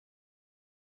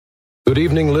Good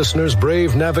evening, listeners,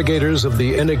 brave navigators of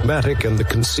the enigmatic and the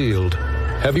concealed.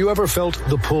 Have you ever felt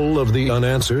the pull of the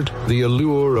unanswered, the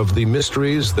allure of the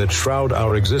mysteries that shroud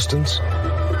our existence?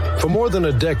 For more than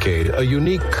a decade, a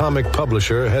unique comic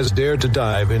publisher has dared to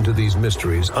dive into these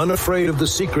mysteries, unafraid of the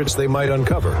secrets they might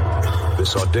uncover.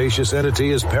 This audacious entity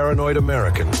is Paranoid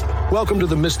American. Welcome to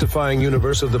the mystifying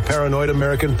universe of the Paranoid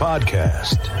American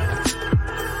podcast.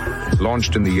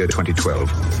 Launched in the year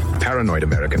 2012, Paranoid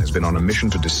American has been on a mission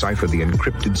to decipher the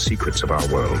encrypted secrets of our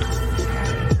world.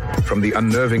 From the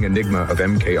unnerving enigma of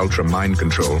MK Ultra mind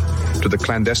control to the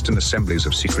clandestine assemblies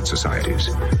of secret societies.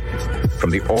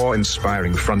 From the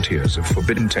awe-inspiring frontiers of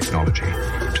forbidden technology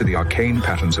to the arcane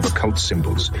patterns of occult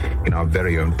symbols in our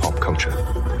very own pop culture.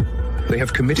 They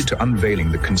have committed to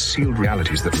unveiling the concealed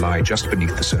realities that lie just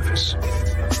beneath the surface.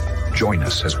 Join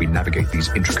us as we navigate these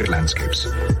intricate landscapes,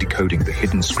 decoding the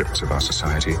hidden scripts of our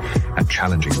society and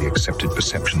challenging the accepted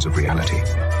perceptions of reality.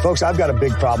 Folks, I've got a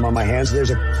big problem on my hands.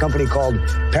 There's a company called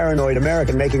Paranoid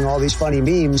American making all these funny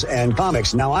memes and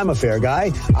comics. Now, I'm a fair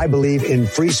guy. I believe in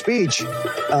free speech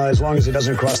as long as it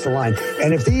doesn't cross the line.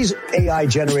 And if these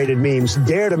AI-generated memes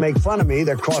dare to make fun of me,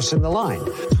 they're crossing the line.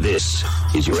 This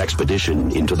is your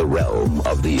expedition into the realm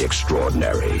of the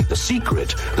extraordinary, the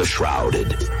secret, the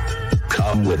shrouded.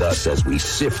 Come with us as we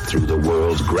sift through the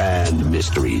world's grand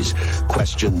mysteries,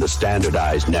 question the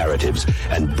standardized narratives,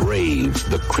 and brave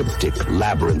the cryptic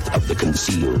labyrinth of the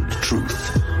concealed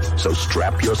truth. So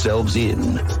strap yourselves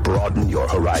in, broaden your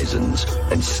horizons,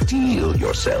 and steel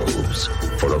yourselves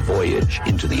for a voyage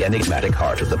into the enigmatic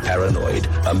heart of the Paranoid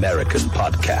American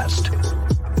podcast,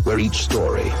 where each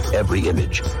story, every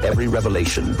image, every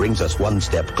revelation brings us one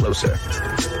step closer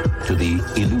to the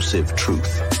elusive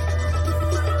truth.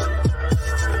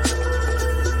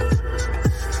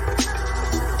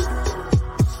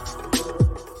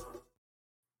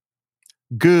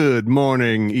 Good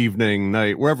morning, evening,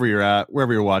 night, wherever you're at,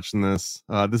 wherever you're watching this.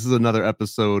 This is another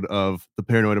episode of the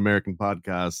Paranoid American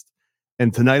podcast.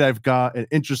 And tonight I've got an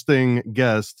interesting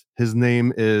guest. His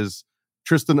name is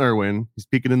Tristan Erwin. He's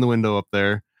peeking in the window up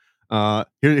there.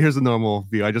 Here's a normal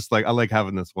view. I like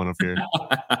having this one up here.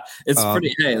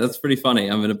 That's pretty funny.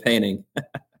 I'm in a painting.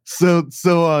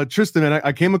 So Tristan, man,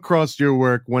 I came across your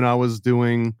work when I was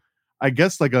doing, I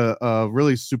guess, like a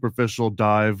really superficial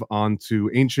dive onto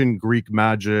ancient Greek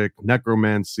magic,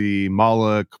 necromancy,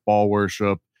 Moloch, Baal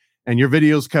worship, and your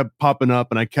videos kept popping up,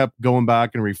 and I kept going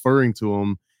back and referring to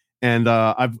them. And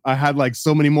I had like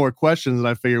so many more questions, and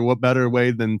I figured, what better way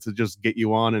than to just get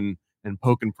you on and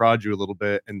poke and prod you a little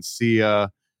bit and see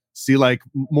like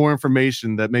more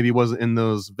information that maybe wasn't in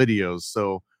those videos.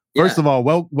 So first of all,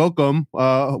 welcome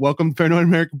to Paranoid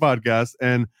American Podcast,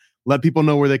 and let people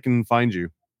know where they can find you.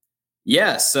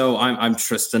 Yeah, so I'm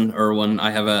Tristan Erwin.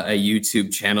 I have a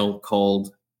YouTube channel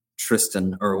called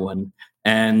Tristan Erwin,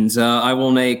 and I will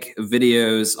make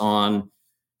videos on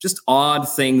just odd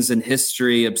things in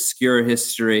history, obscure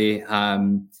history. A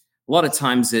lot of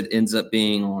times it ends up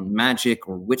being on magic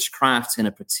or witchcraft in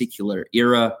a particular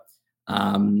era.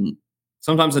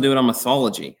 Sometimes I do it on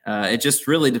mythology. It just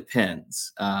really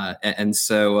depends.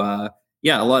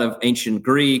 Yeah, a lot of ancient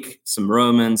Greek, some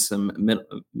Roman, some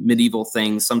medieval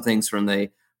things, some things from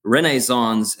the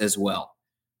Renaissance as well.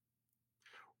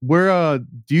 Where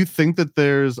do you think that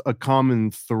there's a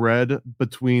common thread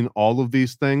between all of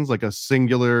these things, like a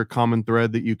singular common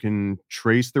thread that you can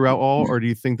trace throughout all, or do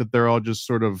you think that they're all just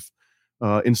sort of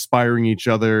inspiring each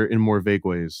other in more vague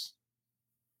ways?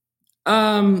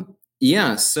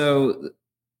 Yeah, so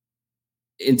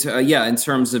in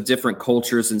terms of different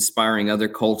cultures inspiring other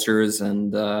cultures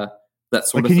and that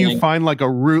sort of thing. Can you find like a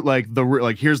root, like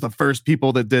here's the first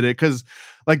people that did it? Because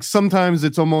like sometimes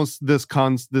it's almost this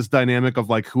dynamic of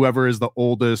like whoever is the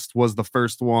oldest was the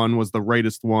first one, was the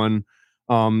rightest one.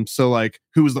 So like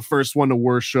who was the first one to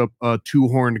worship a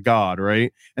two-horned god,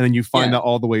 right? And then you find that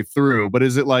all the way through. But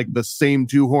is it like the same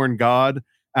two-horned god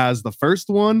as the first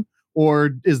one?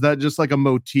 Or is that just like a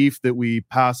motif that we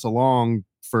pass along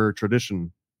for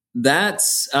tradition?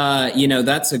 That's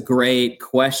a great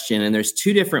question. And there's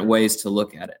two different ways to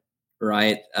look at it,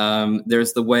 right?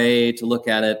 There's the way to look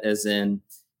at it as in,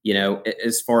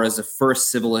 as far as the first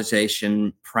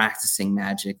civilization practicing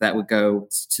magic, that would go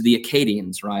to the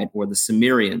Akkadians, right? Or the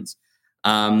Sumerians.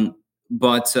 And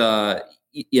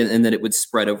then it would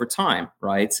spread over time,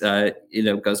 right?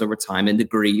 It goes over time into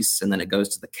Greece, and then it goes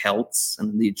to the Celts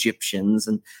and the Egyptians,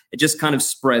 and it just kind of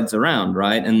spreads around,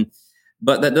 right?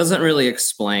 But that doesn't really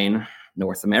explain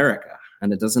North America,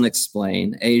 and it doesn't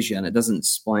explain Asia, and it doesn't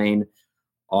explain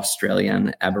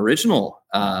Australian Aboriginal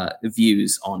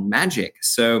views on magic.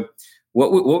 So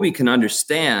what we can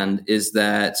understand is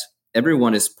that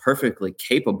everyone is perfectly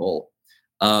capable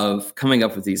of coming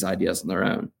up with these ideas on their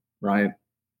own, right?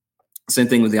 Same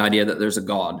thing with the idea that there's a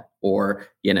God, or,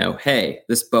 hey,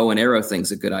 this bow and arrow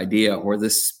thing's a good idea, or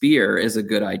this spear is a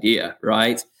good idea,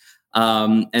 right?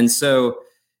 And so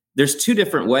there's two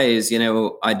different ways,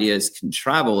 ideas can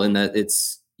travel, in that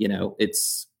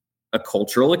it's a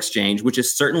cultural exchange, which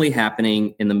is certainly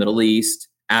happening in the Middle East,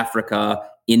 Africa.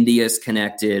 India's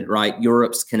connected, right?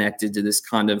 Europe's connected to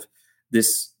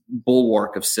this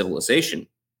bulwark of civilization.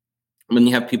 When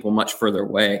you have people much further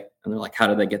away, and they're like, how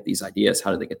do they get these ideas?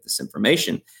 How do they get this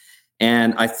information?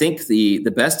 And I think the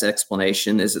best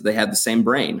explanation is that they have the same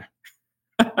brain,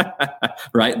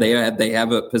 right? They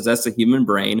possess a human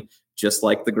brain, just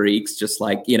like the Greeks, just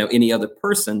like, any other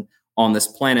person on this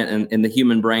planet. And the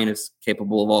human brain is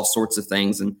capable of all sorts of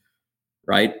things. And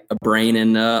right, a brain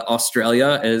in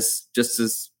Australia is just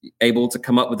as able to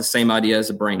come up with the same idea as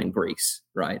a brain in Greece,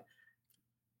 right?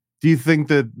 Do you think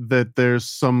that there's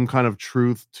some kind of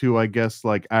truth to, I guess,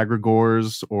 like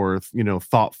egregores or,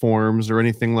 thought forms or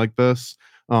anything like this?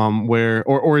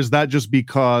 Or is that just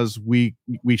because we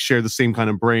share the same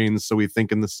kind of brains, so we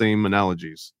think in the same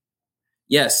analogies?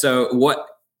 Yeah.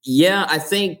 I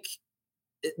think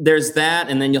there's that,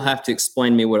 and then you'll have to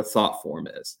explain to me what a thought form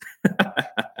is.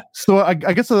 So I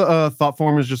guess a thought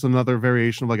form is just another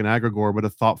variation of like an egregore, but a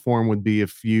thought form would be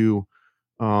if you,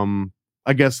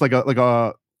 I guess like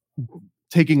a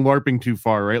taking LARPing too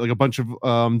far, right? Like a bunch of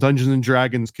Dungeons and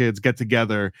Dragons kids get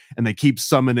together and they keep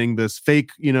summoning this fake,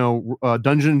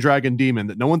 Dungeon and Dragon demon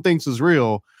that no one thinks is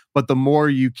real. But the more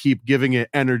you keep giving it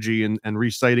energy and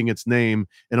reciting its name,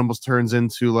 it almost turns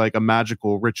into like a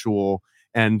magical ritual.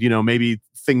 And, maybe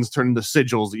things turn into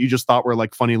sigils that you just thought were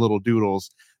like funny little doodles.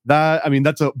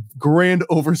 That's a grand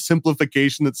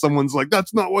oversimplification that someone's like,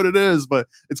 that's not what it is, but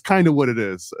it's kind of what it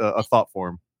is, a thought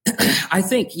form. I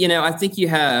think you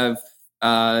have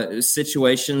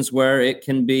situations where it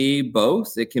can be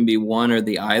both. It can be one or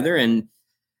the other. And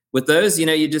with those, you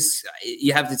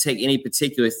have to take any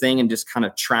particular thing and just kind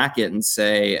of track it and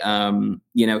say,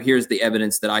 here's the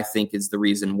evidence that I think is the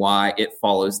reason why it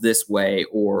follows this way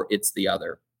or it's the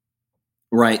other.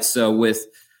 Right. So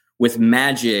with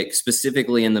magic,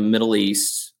 specifically in the Middle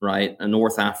East, right,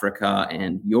 North Africa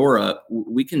and Europe,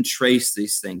 we can trace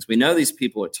these things. We know these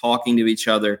people are talking to each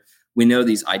other. We know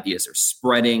these ideas are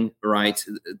spreading, right?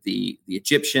 The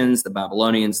Egyptians, the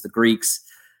Babylonians, the Greeks,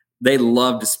 they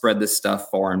love to spread this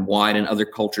stuff far and wide, and other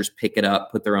cultures pick it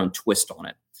up, put their own twist on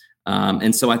it.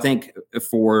 And so I think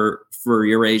for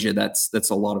Eurasia, that's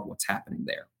a lot of what's happening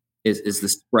there is the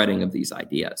spreading of these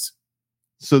ideas.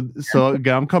 So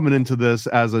again, I'm coming into this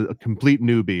as a complete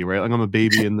newbie, right? Like I'm a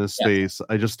baby in this space.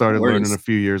 I just started learning a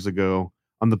few years ago.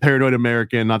 I'm the paranoid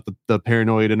American, not the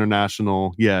paranoid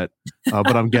international yet,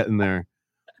 but I'm getting there.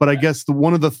 But I guess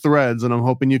one of the threads, and I'm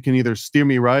hoping you can either steer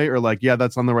me right or like, yeah,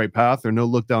 that's on the right path, or no,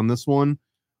 look down this one.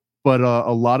 But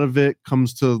a lot of it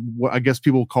comes to what I guess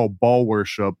people call Baal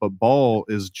worship, but Baal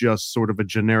is just sort of a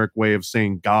generic way of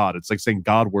saying God. It's like saying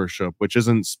God worship, which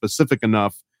isn't specific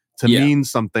enough to mean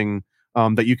something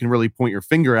that you can really point your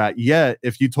finger at. Yet,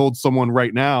 if you told someone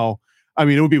right now,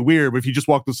 it would be weird, but if you just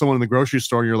walked with someone in the grocery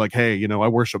store and you're like, hey, I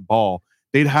worship Baal,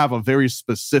 they'd have a very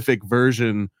specific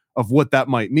version of what that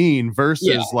might mean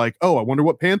versus like, oh, I wonder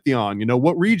what pantheon,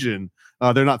 what region.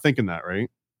 They're not thinking that, right?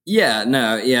 Yeah,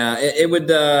 no, yeah. It would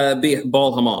be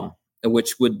Baal Hamon,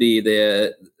 which would be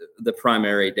the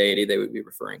primary deity they would be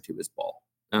referring to as Baal.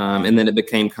 And then it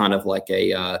became kind of like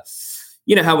a,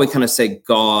 how we kind of say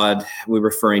God, we're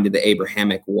referring to the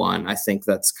Abrahamic one. I think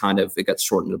that's it got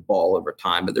shortened to Baal over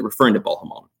time, but they're referring to Baal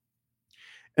Hamon.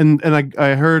 And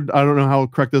I heard, I don't know how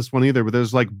correct this one either, but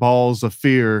there's like Baal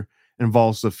Zephyr, and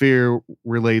Baal Zephyr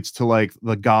relates to like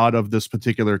the god of this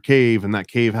particular cave, and that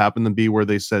cave happened to be where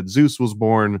they said Zeus was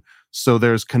born. So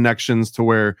there's connections to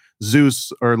where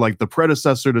Zeus, or like the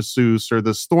predecessor to Zeus, or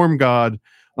the storm god,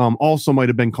 also might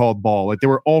have been called Baal. Like they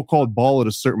were all called Baal at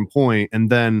a certain point,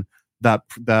 and then that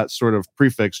sort of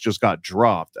prefix just got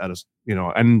dropped at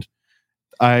and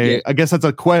I guess that's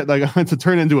to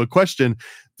turn into a question.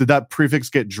 Did that prefix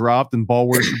get dropped and Baal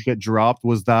worship get dropped?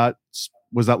 Was that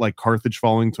like Carthage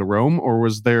falling to Rome, or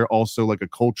was there also like a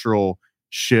cultural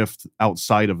shift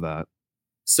outside of that?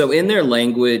 So in their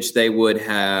language, they would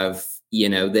have,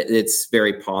 it's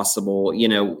very possible,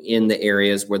 in the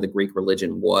areas where the Greek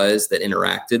religion was that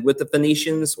interacted with the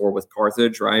Phoenicians or with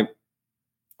Carthage, right?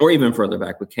 Or even further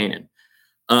back with Canaan.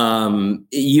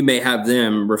 You may have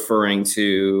them referring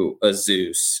to a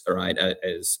Zeus, right,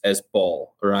 as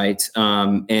Baal, right?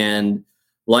 And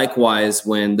likewise,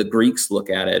 when the Greeks look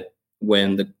at it,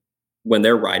 when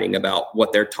they're writing about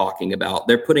what they're talking about,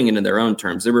 they're putting it in their own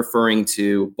terms. They're referring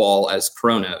to Baal as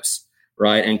Kronos,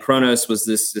 right? And Kronos was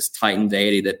this Titan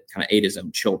deity that kind of ate his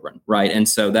own children, right? And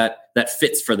so that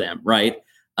fits for them, right?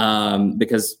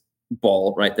 Because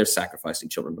Baal, right? They're sacrificing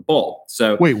children to Baal.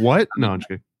 So wait, what? No, I'm just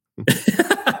kidding.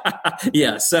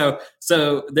 yeah. So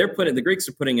the Greeks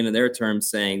are putting it in their terms,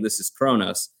 saying this is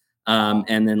Kronos,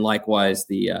 and then likewise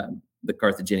the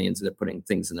Carthaginians, they're putting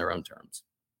things in their own terms.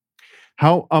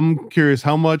 I'm curious,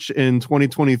 how much in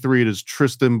 2023 does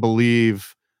Tristan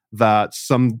believe that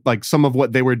some of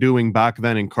what they were doing back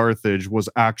then in Carthage was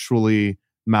actually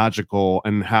magical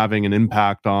and having an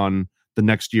impact on the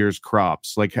next year's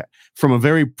crops? Like, from a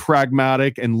very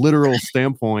pragmatic and literal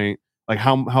standpoint, like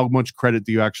how much credit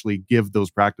do you actually give those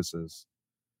practices?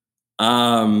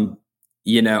 I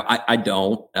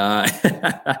don't.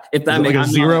 If that makes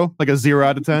like a 0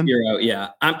 out of 10. 0,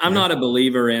 yeah. I'm not a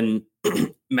believer in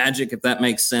magic, if that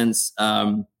makes sense.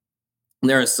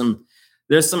 There's some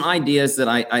ideas that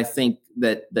I think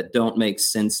that don't make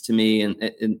sense to me,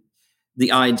 and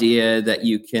the idea that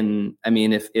you can. I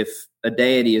mean, if a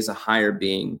deity is a higher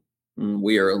being,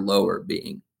 we are a lower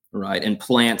being, right? And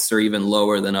plants are even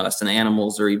lower than us, and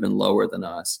animals are even lower than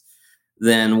us.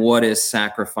 Then what is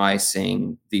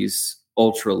sacrificing these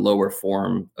ultra lower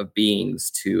form of beings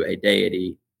to a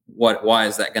deity? Why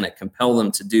is that going to compel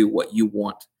them to do what you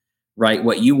want, right?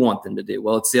 What you want them to do?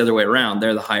 Well, it's the other way around.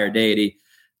 They're the higher deity.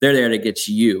 They're there to get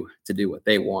you to do what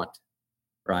they want,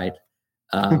 right?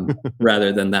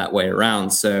 Rather than that way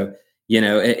around. So,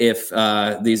 if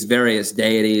these various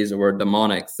deities or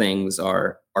demonic things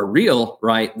are real,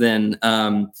 right? Then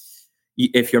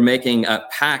if you're making a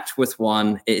pact with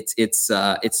one, it's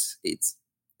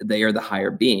they are the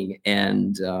higher being,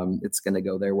 and it's going to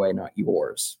go their way, not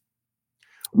yours.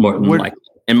 More than likely,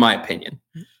 in my opinion.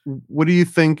 What do you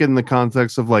think in the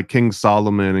context of like King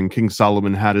Solomon? And King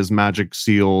Solomon had his magic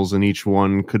seals, and each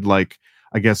one could, like,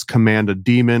 I guess, command a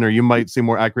demon, or you might say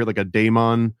more accurate, like a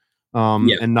daemon,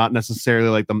 and not necessarily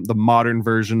like the modern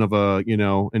version of a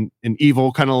an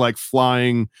evil kind of like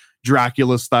flying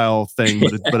Dracula style thing,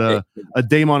 but a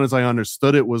daemon, as I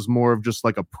understood it, was more of just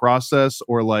like a process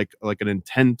or like an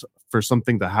intent for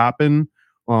something to happen.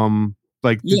 Do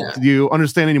you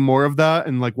understand any more of that,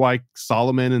 and like why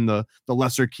Solomon and the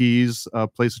lesser keys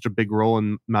play such a big role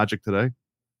in magic today?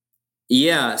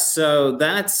 Yeah, so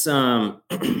that's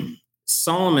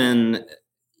Solomon.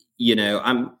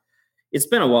 It's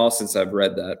been a while since I've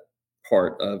read that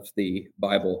part of the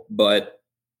Bible, but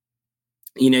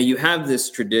you have this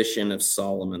tradition of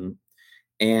Solomon,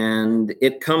 and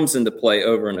it comes into play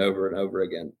over and over and over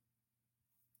again,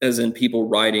 as in people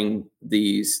writing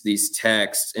these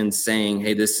texts and saying,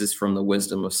 hey, this is from the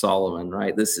wisdom of Solomon,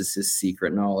 right? This is his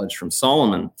secret knowledge from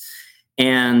Solomon.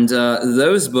 And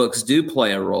those books do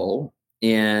play a role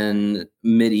in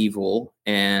medieval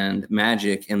and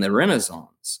magic in the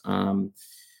Renaissance.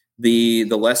 The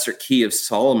Lesser Key of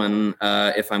Solomon,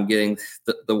 if I'm getting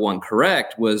the one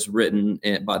correct, was written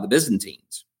by the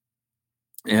Byzantines,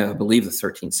 I believe the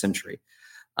 13th century.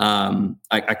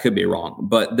 I could be wrong,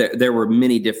 but there were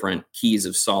many different Keys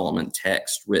of Solomon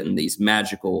texts written, these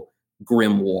magical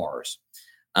grimoires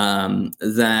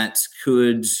that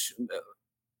could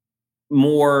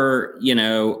more,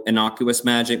 innocuous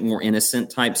magic, more innocent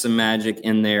types of magic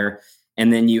in there.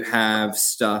 And then you have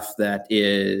stuff that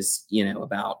is,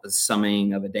 about the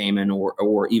summoning of a daemon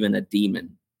or even a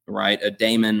demon, right? A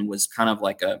daemon was kind of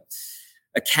like a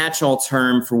catch-all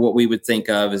term for what we would think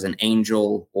of as an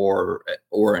angel or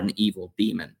an evil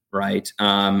demon, right?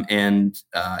 And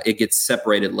it gets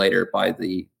separated later by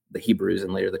the Hebrews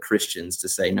and later the Christians to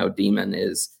say, no, a daemon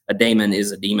is a demon,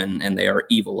 and they are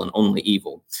evil and only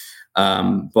evil.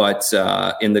 But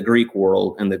in the Greek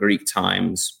world, in the Greek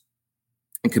times,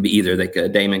 it could be either a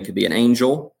daemon could be an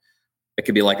angel, it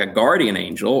could be like a guardian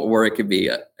angel, or it could be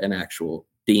an actual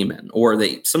demon, or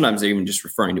sometimes they're even just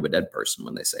referring to a dead person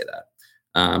when they say that.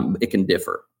 It can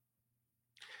differ.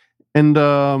 And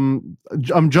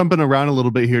I'm jumping around a little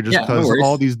bit here just because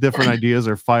all these different ideas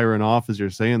are firing off as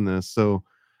you're saying this. So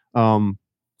I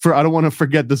don't want to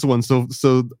forget this one. So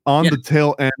on the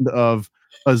tail end of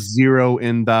a 0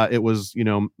 in that it was,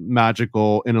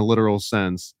 magical in a literal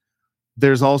sense,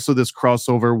 there's also this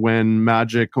crossover when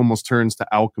magic almost turns to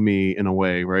alchemy in a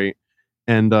way, right?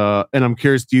 And I'm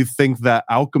curious, do you think that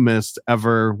alchemists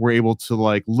ever were able to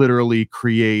like literally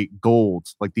create gold,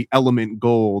 like the element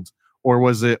gold, or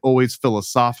was it always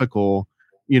philosophical?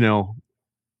 To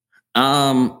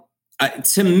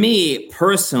me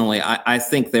personally, I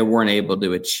think they weren't able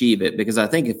to achieve it, because I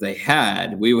think if they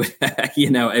had, we would,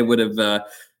 it would have,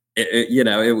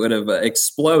 it would have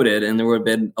exploded, and there would have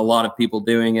been a lot of people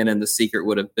doing it, and the secret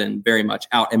would have been very much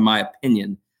out, in my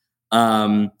opinion.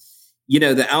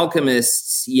 the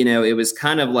alchemists, it was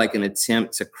kind of like an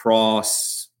attempt to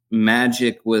cross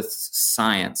magic with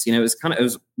science. It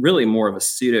was really more of a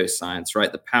pseudoscience,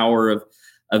 right? The power of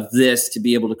this to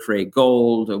be able to create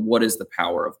gold. What is the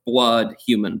power of blood,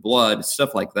 human blood,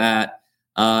 stuff like that.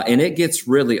 And it gets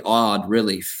really odd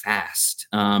really fast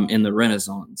in the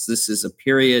Renaissance. This is a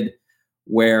period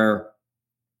where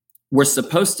we're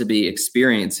supposed to be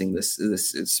experiencing this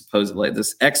supposedly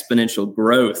this exponential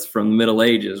growth from the Middle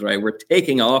Ages, right? We're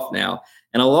taking off now.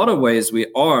 In a lot of ways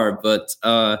we are, but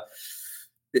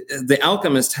the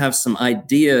alchemists have some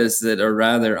ideas that are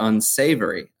rather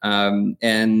unsavory. And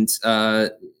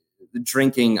the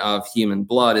drinking of human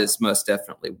blood is most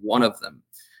definitely one of them,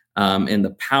 and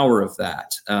the power of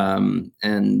that.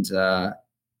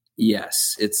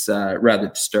 Yes, it's rather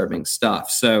disturbing stuff.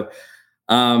 So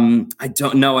I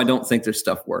don't know. I don't think their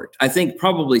stuff worked. I think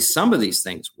probably some of these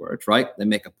things worked, right? They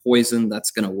make a poison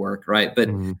that's going to work, right? But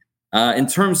in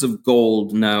terms of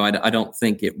gold, no, I don't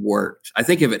think it worked. I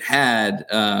think if it had,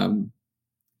 there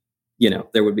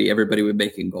would be everybody would be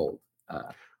making gold.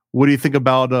 What do you think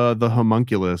about the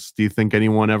homunculus? Do you think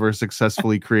anyone ever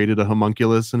successfully created a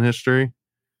homunculus in history?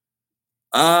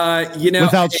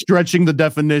 Without stretching the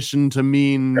definition to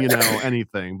mean,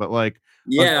 anything, but like,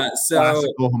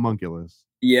 classical homunculus.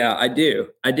 Yeah, I do.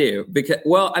 Because,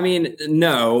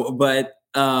 no, but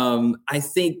I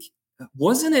think,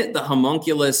 wasn't it the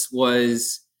homunculus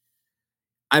was,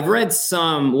 I've read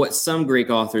what some Greek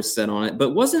authors said on it,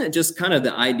 but wasn't it just kind of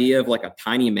the idea of like a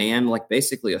tiny man, like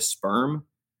basically a sperm?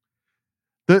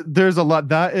 There's a lot.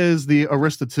 That is the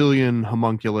Aristotelian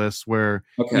homunculus, where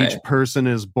each person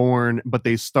is born, but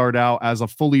they start out as a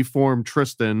fully formed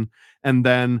Tristan, and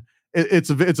then it's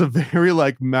a very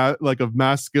like a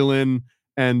masculine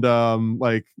and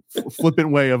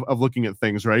flippant way of looking at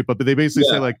things, right? But they basically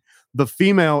say like the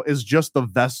female is just the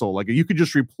vessel. Like you could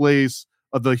just replace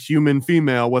the human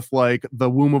female with like the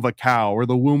womb of a cow or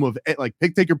the womb of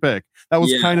take your pick. That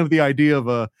was kind of the idea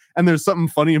of and there's something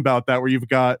funny about that where you've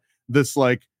got this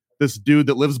dude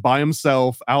that lives by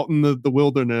himself out in the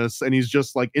wilderness, and he's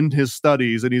just like in his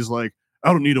studies, and he's like,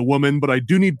 I don't need a woman, but I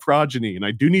do need progeny, and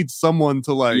I do need someone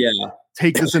to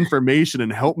take this information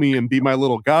and help me and be my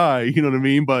little guy, you know what I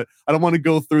mean? But I don't want to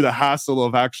go through the hassle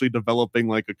of actually developing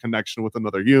like a connection with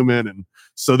another human. And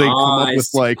so they come up with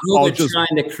like, they're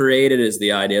trying to create it as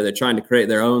the idea. They're trying to create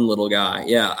their own little guy.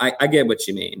 Yeah, I get what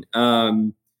you mean.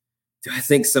 Do I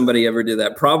think somebody ever did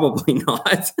that? Probably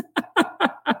not.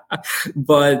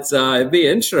 But it'd be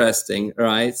interesting,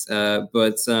 right?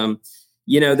 But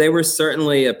they were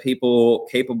certainly a people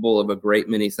capable of a great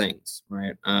many things,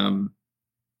 right?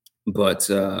 But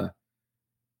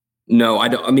no, I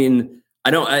don't. I mean,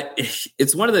 I don't.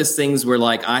 It's one of those things where,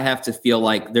 like, I have to feel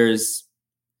like there's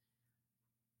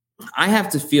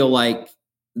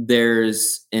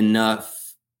enough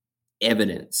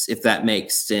evidence, if that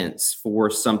makes sense,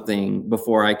 for something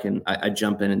before I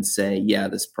jump in and say, yeah,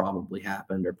 this probably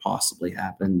happened or possibly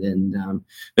happened. And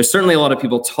there's certainly a lot of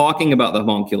people talking about the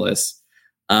homunculus,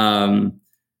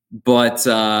 but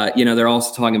they're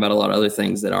also talking about a lot of other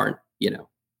things that aren't,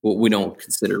 what we don't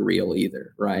consider real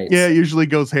either, right? Yeah, it usually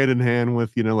goes hand in hand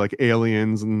with like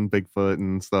aliens and Bigfoot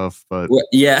and stuff. But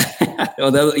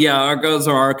those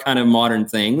are our kind of modern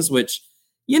things, which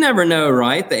you never know,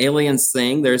 right? The aliens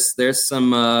thing, there's some,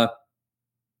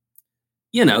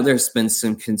 there's been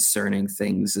some concerning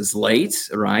things as late,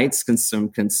 right? Some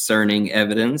concerning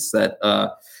evidence that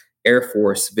Air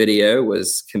Force video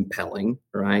was compelling,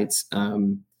 right?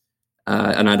 And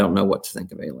I don't know what to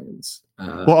think of aliens.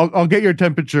 Well, I'll get your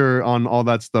temperature on all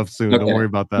that stuff soon. Okay. Don't worry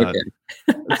about that.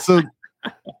 Okay.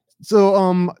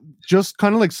 So just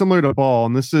kind of like similar to Baal,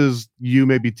 and this is you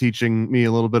maybe teaching me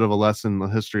a little bit of a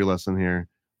history lesson here.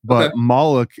 But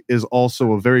Moloch is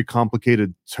also a very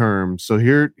complicated term. So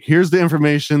here's the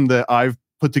information that I've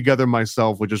put together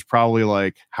myself, which is probably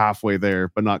like halfway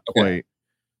there, but not quite.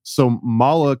 So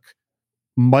Moloch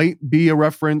might be a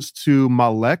reference to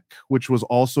Malek, which was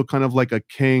also kind of like a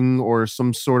king or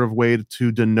some sort of way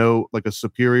to denote like a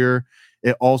superior.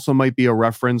 It also might be a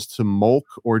reference to Molch,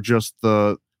 or just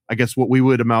I guess what we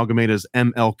would amalgamate as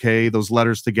MLK, those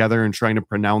letters together, and trying to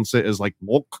pronounce it as like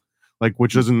Molch, like,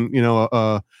 which isn't,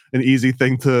 an easy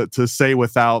thing to say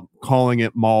without calling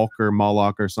it Malk or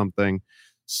Moloch or something.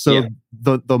 So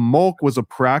the Molch was a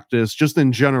practice just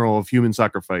in general of human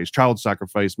sacrifice, child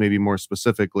sacrifice, maybe more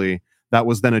specifically, that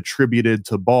was then attributed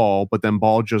to Baal, but then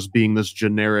Baal just being this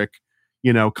generic,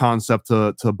 concept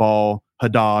to Baal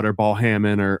Hadad or Baal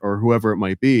Hammon or whoever it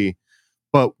might be.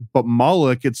 But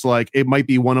Moloch, it's like, it might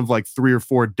be one of like 3 or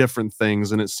 4 different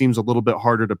things, and it seems a little bit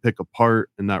harder to pick apart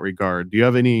in that regard. Do you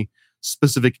have any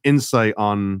specific insight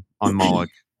on Moloch?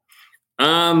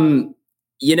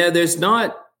 There's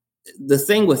not. The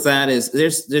thing with that is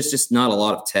there's just not a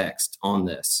lot of text on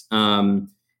this, and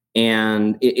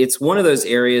it's one of those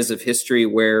areas of history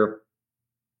where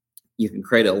you can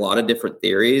create a lot of different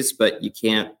theories, but you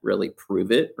can't really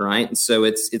prove it, right? And so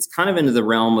it's kind of into the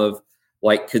realm of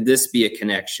like, could this be a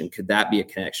connection? Could that be a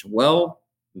connection? Well,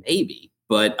 maybe,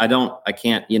 but I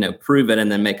can't, prove it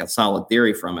and then make a solid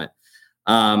theory from it.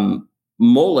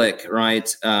 Moloch,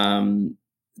 right?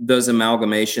 Those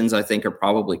amalgamations I think are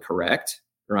probably correct,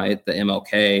 right? The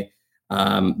MLK,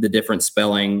 the different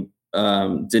spelling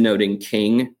denoting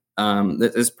king,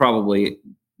 that is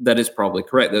probably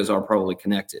correct. Those are probably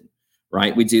connected,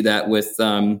 right? We do that with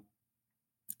the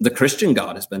Christian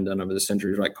God has been done over the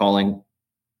centuries, right? Calling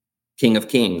King of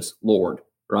Kings, Lord,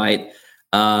 right?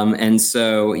 And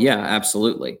so, yeah,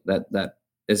 absolutely. That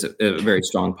is a very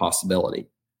strong possibility.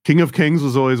 King of Kings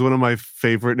was always one of my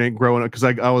favorite names growing up because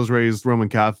I was raised Roman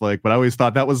Catholic, but I always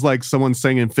thought that was like someone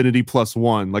saying infinity plus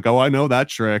one. Like, oh, I know that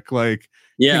trick. Like,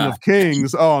 yeah. King of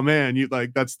Kings. Oh man, you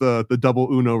like that's the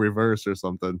double Uno reverse or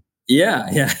something.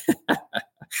 Yeah.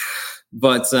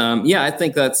 But I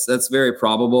think that's very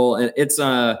probable. And it's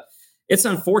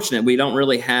unfortunate we don't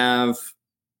really have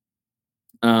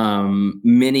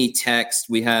many texts.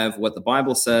 We have what the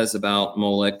Bible says about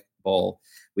Moloch, Baal.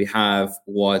 We have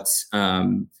what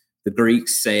the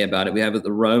Greeks say about it. We have what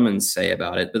the Romans say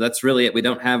about it. But that's really it. We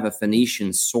don't have a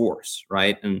Phoenician source,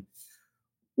 right? And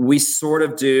we sort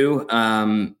of do.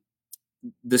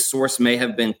 The source may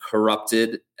have been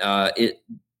corrupted. The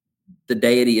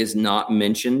deity is not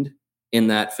mentioned in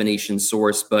that Phoenician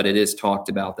source, but it is talked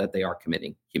about that they are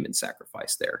committing human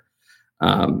sacrifice there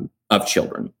of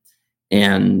children.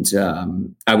 And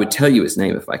I would tell you his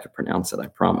name if I could pronounce it, I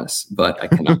promise, but I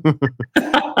cannot.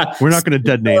 We're not going to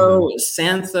dead name him.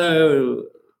 Santorum.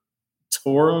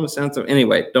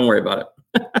 Anyway, don't worry about it.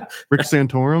 Rick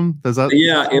Santorum? Does that?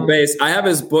 Yeah, I have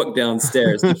his book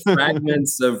downstairs, The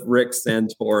Fragments of Rick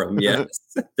Santorum. Yes,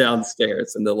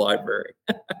 downstairs in the library.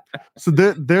 So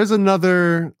there's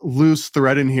another loose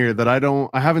thread in here that I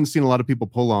haven't seen a lot of people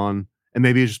pull on, and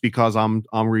maybe it's just because I'm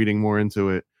reading more into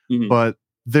it. Mm-hmm. But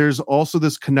there's also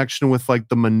this connection with like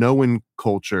the Minoan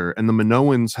culture, and the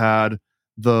Minoans had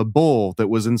the bull that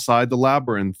was inside the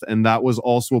labyrinth, and that was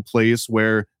also a place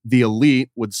where the elite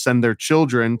would send their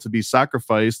children to be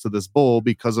sacrificed to this bull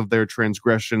because of their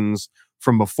transgressions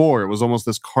from before. It was almost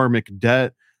this karmic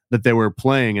debt that they were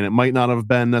playing, and it might not have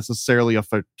been necessarily a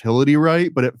fertility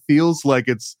rite, but it feels like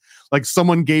it's like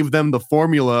someone gave them the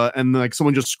formula and like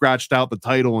someone just scratched out the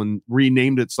title and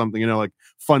renamed it something, like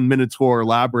Fun Minotaur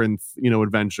Labyrinth,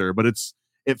 adventure. But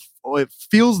it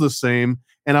feels the same,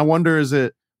 and I wonder, is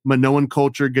it Minoan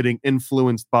culture getting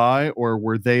influenced by, or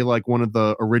were they like one of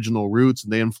the original roots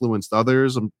and they influenced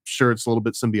others? I'm sure it's a little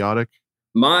bit symbiotic.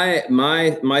 My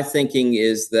thinking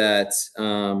is that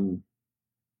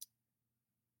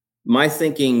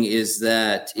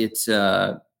it's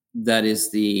that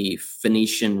is the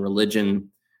Phoenician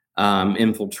religion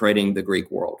infiltrating the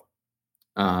Greek world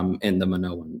and the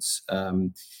Minoans.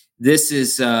 This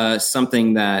is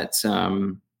something that.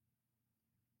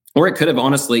 Or it could have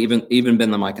honestly even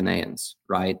been the Mycenaeans,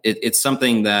 right? It's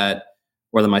something that,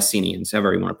 or the Mycenaeans,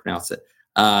 however you want to pronounce it.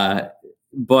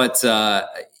 But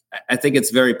I think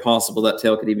it's very possible that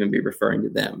tale could even be referring to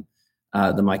them,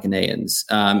 the Mycenaeans.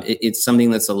 It's something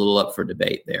that's a little up for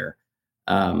debate there.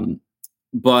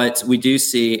 But we do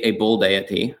see a bull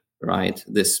deity, right?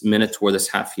 This Minotaur, this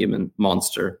half-human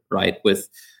monster, right? With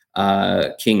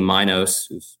King Minos,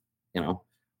 who's,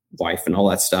 wife and all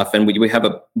that stuff. And we have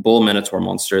a bull minotaur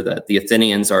monster that the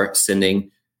Athenians are sending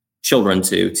children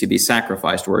to be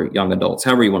sacrificed, or young adults,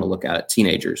 however you want to look at it,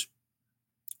 teenagers,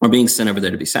 are being sent over there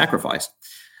to be sacrificed.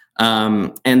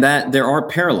 And that there are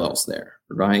parallels there,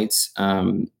 right?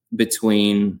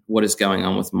 Between what is going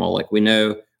on with Moloch. We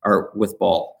know, or with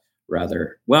Baal,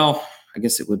 rather. Well, I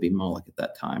guess it would be Moloch at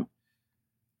that time.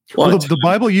 Well, the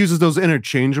Bible uses those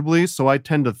interchangeably, so I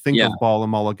tend to think of Baal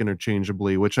and Moloch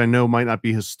interchangeably, which I know might not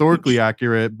be historically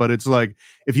accurate, but it's like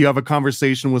if you have a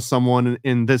conversation with someone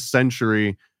in this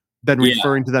century, then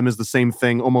referring to them as the same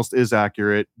thing almost is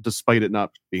accurate, despite it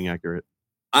not being accurate.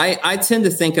 I tend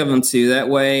to think of them too that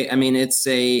way. I mean, it's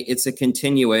a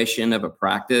continuation of a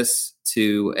practice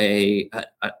to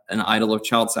an idol of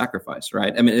child sacrifice,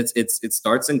 right? I mean, it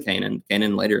starts in Canaan.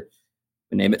 Canaan later,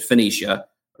 we name it Phoenicia.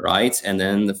 Right. And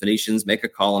then the Phoenicians make a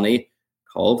colony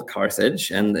called Carthage,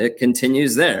 and it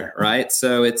continues there. Right.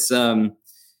 So it's, I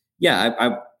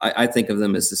think of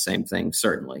them as the same thing,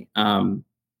 certainly.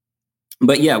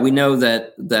 But yeah, we know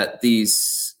that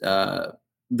these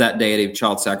that deity of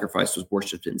child sacrifice was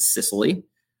worshipped in Sicily.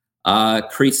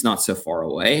 Crete's not so far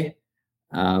away.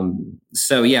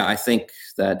 So yeah, I think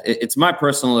that it's my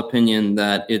personal opinion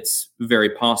that it's very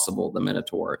possible the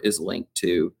Minotaur is linked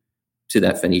to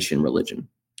that Phoenician religion.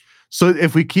 So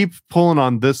if we keep pulling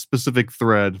on this specific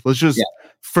thread, let's just,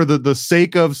 for the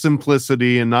sake of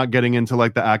simplicity and not getting into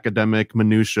like the academic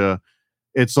minutia,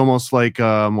 it's almost like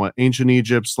ancient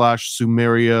Egypt /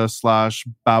 Sumeria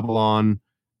 / Babylon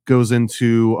goes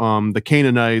into the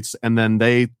Canaanites, and then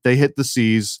they hit the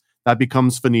seas. That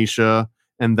becomes Phoenicia,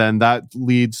 and then that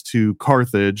leads to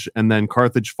Carthage, and then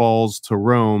Carthage falls to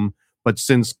Rome. But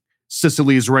since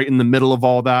Sicily is right in the middle of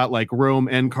all that, like Rome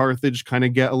and Carthage kind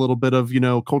of get a little bit of,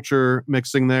 culture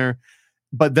mixing there.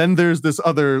 But then there's this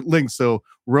other link. So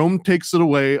Rome takes it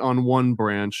away on one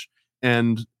branch,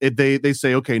 and they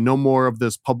say, okay, no more of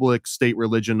this public state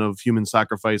religion of human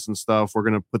sacrifice and stuff. We're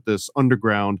going to put this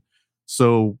underground.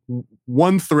 So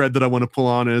one thread that I want to pull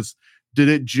on is, did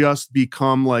it just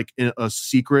become like a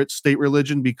secret state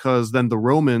religion because then the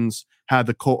Romans had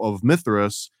the cult of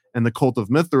Mithras, and the cult of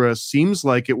Mithras seems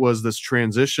like it was this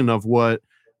transition of what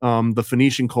the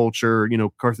Phoenician culture,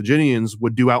 Carthaginians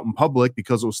would do out in public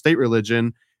because it was state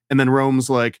religion. And then Rome's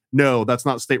like, no, that's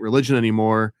not state religion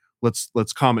anymore.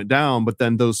 Let's calm it down. But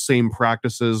then those same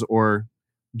practices, or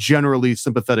generally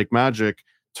sympathetic magic,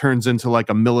 turns into like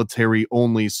a military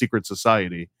only secret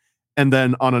society. And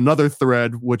then on another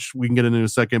thread, which we can get into in a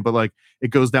second, but like it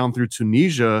goes down through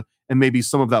Tunisia, and maybe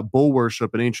some of that bull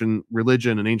worship and ancient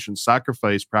religion and ancient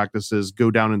sacrifice practices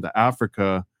go down into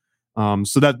Africa.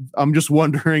 So that I'm just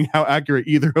wondering how accurate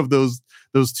either of those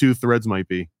two threads might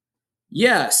be.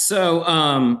 Yeah. So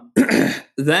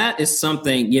that is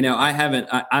something,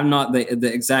 I'm not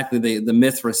exactly the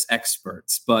Mithras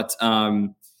experts, but, I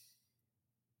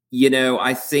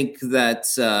think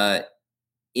that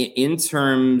in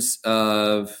terms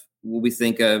of what we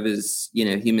think of as,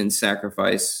 human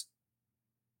sacrifice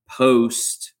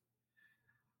post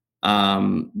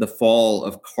the fall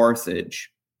of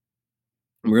Carthage,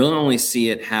 we really only see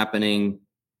it happening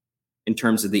in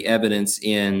terms of the evidence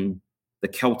in the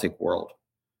Celtic world,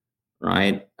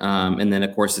 right? And then,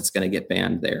 of course, it's going to get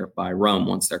banned there by Rome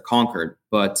once they're conquered.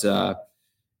 But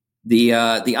the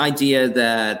idea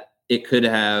that it could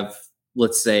have,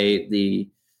 let's say,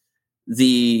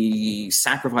 the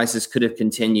sacrifices could have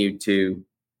continued to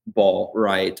Baal,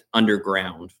 right,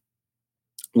 underground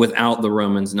without the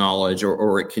Romans' knowledge,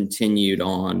 or it continued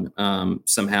on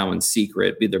somehow in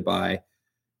secret, either by,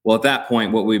 well, at that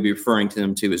point, what we'd be referring to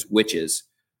them to as witches,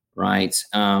 right?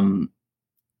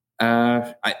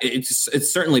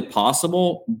 It's certainly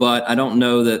possible, but I don't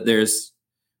know that there's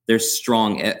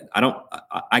strong.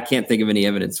 I can't think of any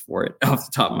evidence for it off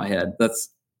the top of my head. That's,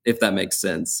 if that makes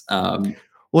sense.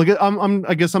 Well,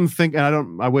 I guess I'm thinking.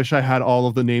 I wish I had all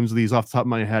of the names of these off the top of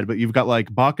my head, but you've got like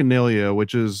Bacchanalia,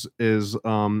 which is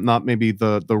not maybe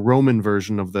the Roman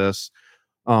version of this,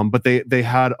 but they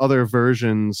had other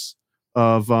versions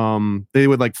of they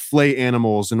would like flay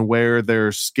animals and wear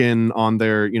their skin on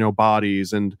their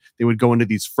bodies, and they would go into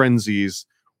these frenzies,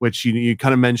 which you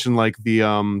kind of mentioned like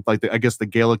I guess the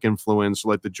Gaelic influence,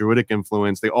 or like the Druidic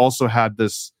influence. They also had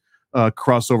this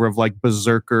crossover of like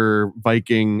berserker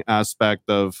Viking aspect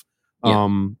of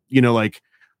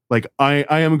like I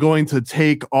am going to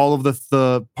take all of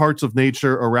the parts of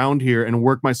nature around here and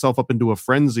work myself up into a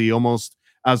frenzy, almost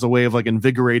as a way of like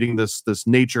invigorating this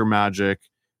nature magic.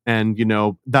 And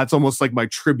that's almost like my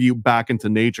tribute back into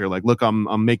nature. Like, look,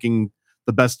 I'm making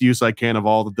the best use I can of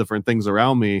all the different things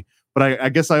around me. But I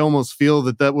guess I almost feel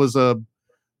that was a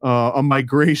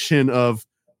migration of,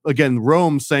 again,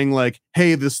 Rome saying like,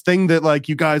 hey, this thing that like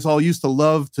you guys all used to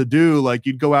love to do, like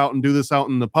you'd go out and do this out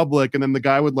in the public, and then the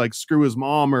guy would like screw his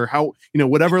mom, or how,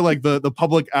 whatever, like the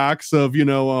public acts of,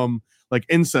 like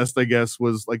incest, I guess,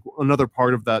 was like another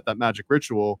part of that magic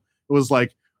ritual. It was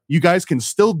like, you guys can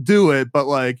still do it, but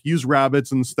like use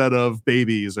rabbits instead of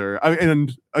babies.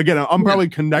 And again, I'm probably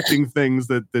connecting things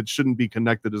that shouldn't be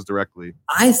connected as directly.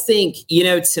 I think,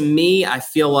 to me, I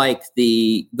feel like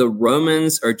the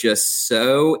Romans are just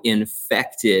so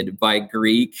infected by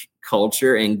Greek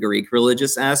culture and Greek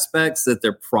religious aspects that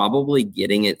they're probably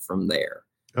getting it from there.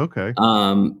 Okay.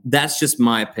 That's just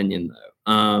my opinion,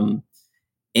 though.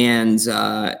 That's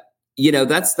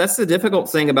the difficult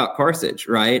thing about Carthage,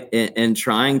 right? And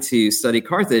trying to study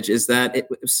Carthage is that it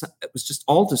was just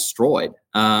all destroyed,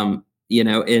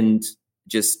 and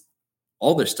just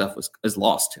all their stuff is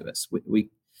lost to us.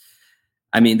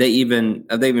 They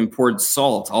even poured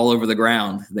salt all over the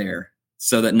ground there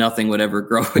so that nothing would ever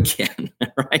grow again,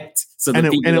 right? So And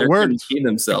the people there couldn't worked feed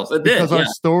themselves. It because did, our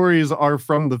stories are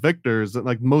from the victors,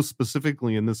 like most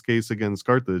specifically in this case against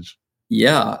Carthage.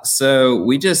 Yeah. So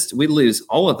we lose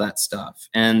all of that stuff.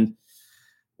 And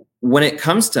when it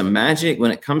comes to magic, when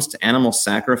it comes to animal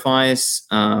sacrifice,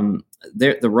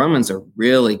 the Romans are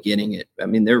really getting it. I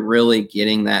mean, they're really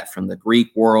getting that from the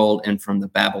Greek world and from the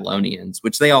Babylonians,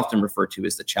 which they often refer to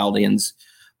as the Chaldeans.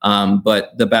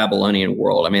 But the Babylonian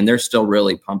world, I mean, they're still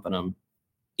really pumping them.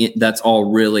 That's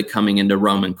all really coming into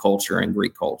Roman culture and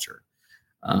Greek culture.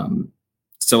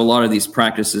 So a lot of these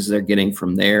practices they're getting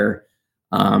from there.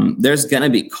 There's going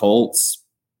to be cults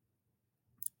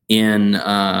in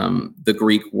the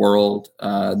Greek world,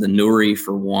 the Nuri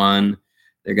for one.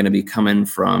 They're going to be coming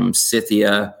from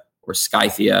Scythia or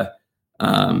Scythia.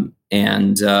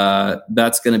 And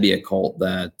that's going to be a cult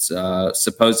that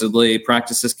supposedly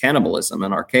practices cannibalism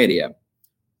in Arcadia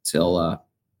till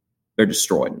they're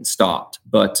destroyed and stopped.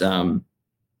 But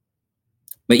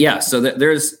yeah, so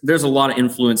there's a lot of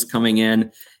influence coming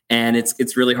in, and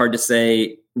it's really hard to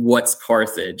say what's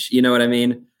Carthage. You know what I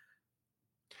mean?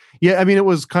 Yeah, I mean, it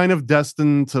was kind of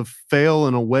destined to fail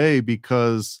in a way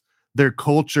because their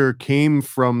culture came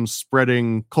from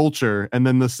spreading culture, and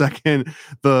then the second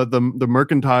the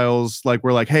mercantiles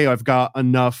were like, hey, I've got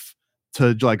enough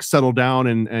to settle down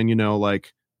and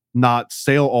like not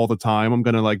sail all the time. I'm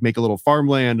gonna make a little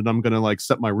farmland and I'm gonna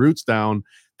set my roots down.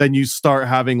 Then you start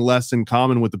having less in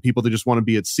common with the people that just want to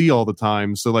be at sea all the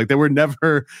time. So they were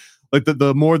never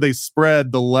the more they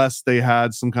spread, the less they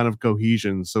had some kind of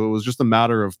cohesion. So it was just a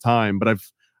matter of time. But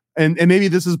and maybe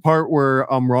this is part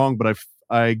where I'm wrong, but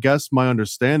I guess my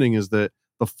understanding is that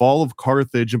the fall of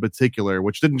Carthage in particular,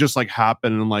 which didn't just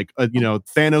happen and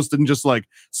Thanos didn't just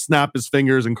snap his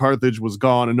fingers and Carthage was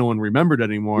gone and no one remembered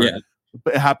anymore. Yeah.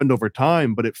 But it happened over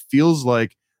time. But it feels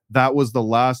like that was the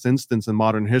last instance in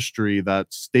modern history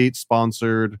that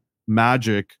state-sponsored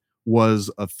magic was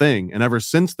a thing. And ever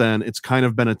since then, it's kind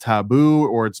of been a taboo,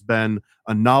 or it's been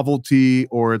a novelty,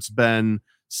 or it's been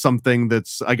something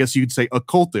that's, I guess you'd say,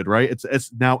 occulted, right?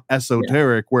 It's now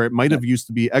esoteric, where it might have used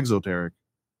to be exoteric.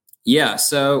 Yeah,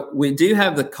 so we do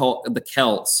have the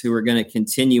Celts who are going to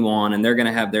continue on, and they're going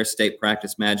to have their state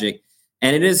practice magic,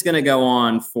 and it is going to go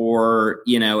on for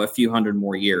a few hundred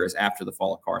more years after the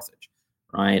fall of Carthage,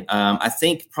 right? I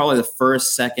think probably the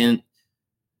first, second,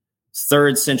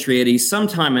 3rd century AD,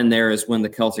 sometime in there is when the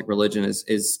Celtic religion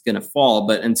is going to fall.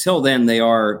 But until then, they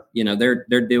are,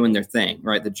 they're doing their thing,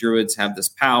 right? The Druids have this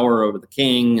power over the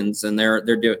king, and they're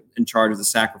in charge of the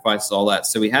sacrifices, all that.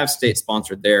 So we have state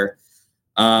sponsored there.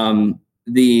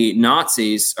 The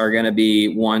Nazis are going to be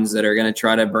ones that are going to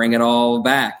try to bring it all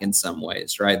back in some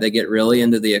ways, right? They get really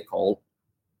into the occult.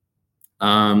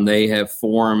 They have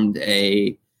formed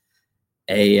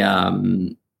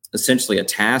essentially a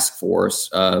task force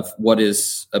of what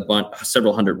is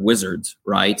several hundred wizards,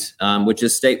 right? Which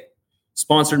is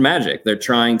state-sponsored magic. They're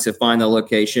trying to find the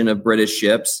location of British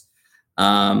ships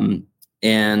and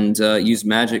use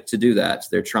magic to do that.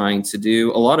 They're trying to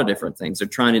do a lot of different things. They're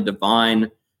trying to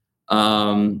divine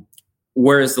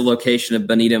where is the location of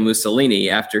Benito Mussolini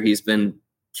after he's been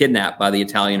kidnapped by the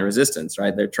Italian resistance,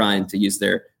 right? They're trying to use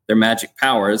their magic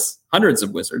powers, hundreds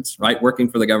of wizards, right, working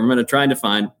for the government, are trying to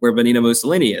find where Benito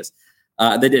Mussolini is.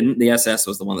 They didn't. The SS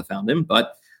was the one that found him.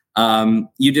 But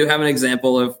you do have an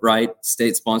example of,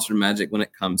 state-sponsored magic when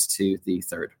it comes to the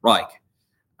Third Reich.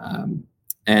 That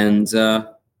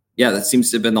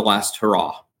seems to have been the last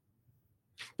hurrah.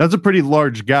 That's a pretty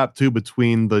large gap, too,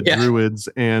 between the Druids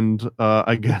and,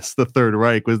 I guess, the Third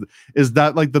Reich. Is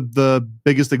that, the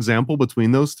biggest example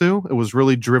between those two? It was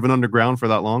really driven underground for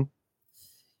that long?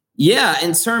 Yeah,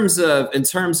 in terms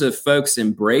of folks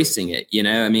embracing it,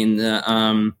 I mean,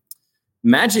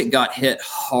 magic got hit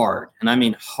hard, and I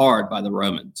mean hard, by the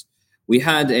Romans. We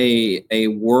had a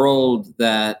world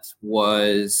that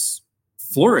was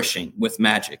flourishing with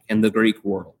magic in the Greek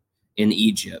world, in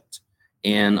Egypt,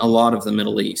 and a lot of the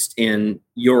Middle East, in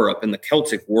Europe, in the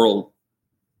Celtic world.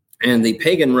 And the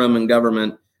pagan Roman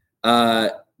government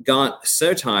got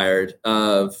so tired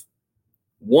of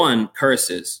 1,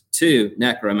 curses, 2,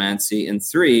 necromancy, and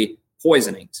 3,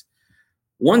 poisonings.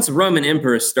 Once Roman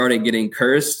emperors started getting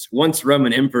cursed, once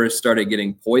Roman emperors started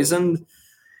getting poisoned,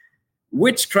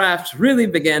 witchcraft really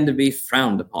began to be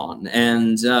frowned upon.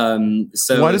 And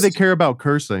so why do they care about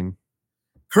cursing?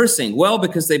 Cursing, well,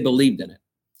 because they believed in it,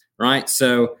 right?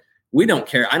 So we don't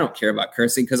care. I don't care about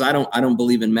cursing because I don't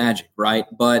believe in magic, right?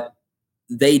 But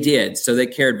they did. So they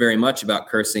cared very much about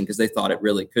cursing because they thought it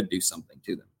really could do something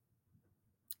to them.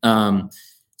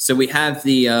 So we have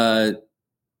the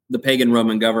pagan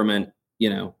Roman government,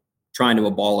 trying to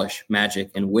abolish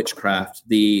magic and witchcraft.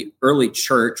 The early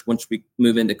church, once we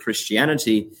move into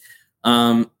Christianity,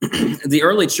 the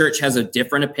early church has a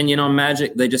different opinion on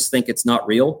magic. They just think it's not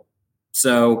real.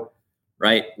 So,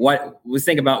 right, what we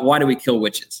think about, why do we kill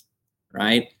witches,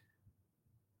 right?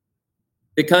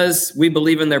 Because we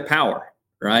believe in their power,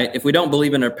 right? If we don't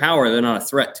believe in their power, they're not a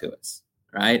threat to us,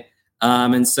 right?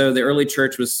 And so the early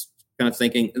church was kind of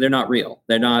thinking they're not real.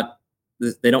 They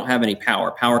don't have any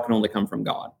power. Power can only come from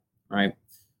God, right?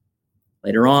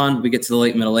 Later on, we get to the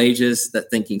late Middle Ages, that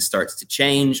thinking starts to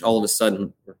change. All of a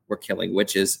sudden, we're killing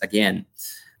witches again.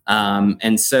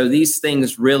 And so these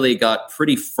things really got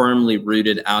pretty firmly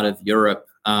rooted out of Europe.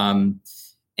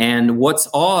 And what's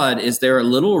odd is there are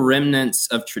little remnants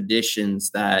of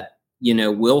traditions that,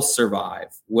 will survive,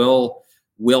 will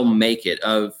make it,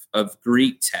 of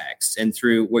Greek texts, and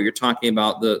through what you're talking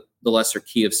about, the Lesser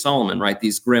Key of Solomon, right?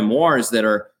 These grimoires that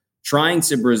are trying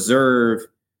to preserve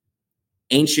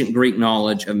ancient Greek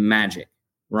knowledge of magic,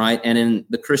 right? And in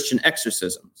the Christian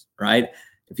exorcisms, right?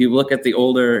 If you look at the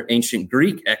older ancient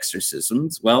Greek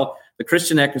exorcisms, well, the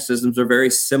Christian exorcisms are very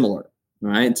similar,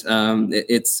 right?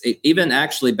 It's even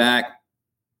actually back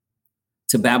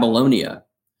to Babylonia,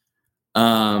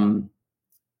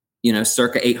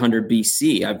 circa 800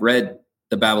 BC. I've read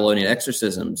the Babylonian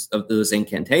exorcisms of those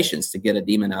incantations to get a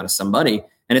demon out of somebody,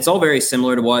 and it's all very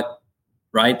similar to what,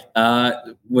 right,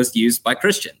 was used by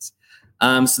Christians.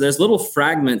 So there's little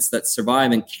fragments that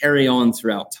survive and carry on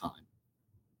throughout time.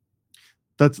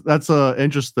 That's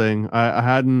interesting. I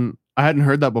hadn't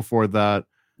heard that before, that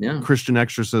Christian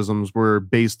exorcisms were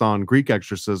based on Greek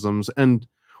exorcisms. And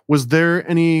are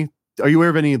you aware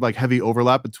of any like heavy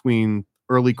overlap between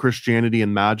early Christianity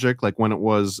and magic, like when it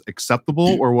was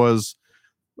acceptable, or was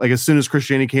like as soon as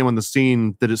Christianity came on the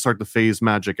scene, did it start to phase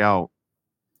magic out?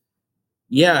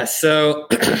 Yeah, so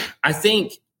I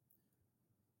think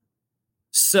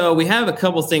so. We have a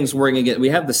couple things working again. We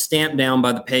have the stamp down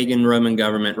by the pagan Roman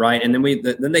government, right? And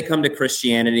then they come to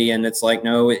Christianity, and it's like,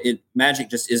 no, magic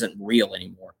just isn't real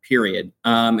anymore, period.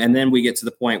 And then we get to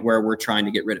the point where we're trying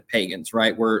to get rid of pagans,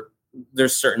 right?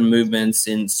 There's certain movements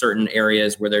in certain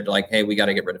areas where they're like, hey, we got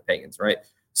to get rid of pagans, right?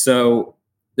 So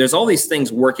there's all these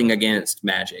things working against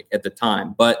magic at the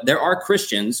time, but there are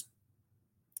Christians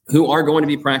who are going to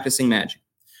be practicing magic,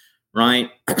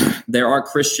 right? There are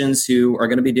Christians who are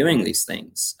going to be doing these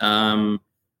things.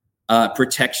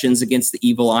 Protections against the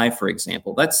evil eye, for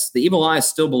example. The evil eye is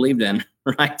still believed in,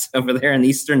 right? Over there in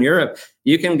Eastern Europe.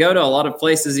 You can go to a lot of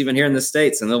places, even here in the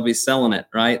States, and they'll be selling it,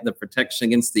 right? The protection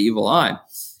against the evil eye.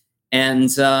 And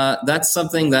that's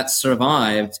something that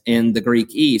survived in the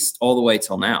Greek East all the way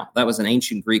till now. That was an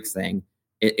ancient Greek thing.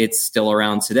 It's still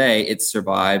around today. It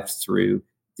survived through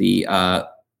the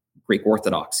Greek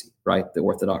Orthodoxy, right? The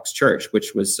Orthodox Church,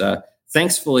 which was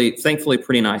thankfully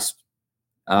pretty nice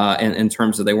in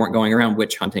terms of they weren't going around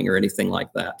witch hunting or anything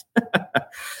like that.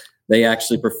 They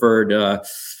actually preferred.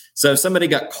 So if somebody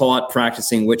got caught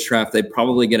practicing witchcraft, they'd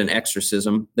probably get an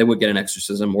exorcism. They would get an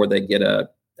exorcism, or they'd get a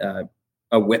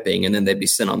whipping, and then they'd be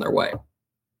sent on their way.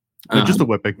 Just a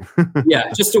whipping.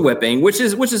 Yeah, just a whipping, which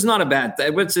is not a bad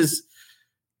thing, which is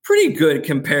pretty good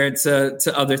compared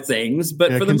to other things.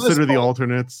 But for the most part, the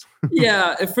alternates.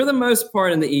 Yeah, for the most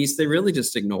part in the East, they really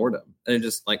just ignored them. They're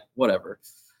just like, whatever.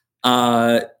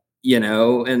 And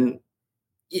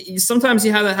sometimes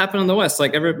you have that happen in the West.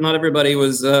 Like not everybody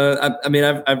was.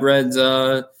 I've read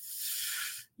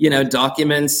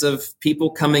documents of people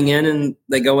coming in, and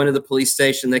they go into the police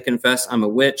station. They confess, I'm a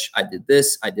witch. I did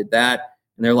this. I did that.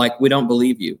 And they're like, we don't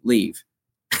believe you. Leave.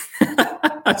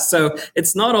 So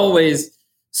it's not always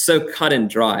so cut and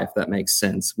dry, if that makes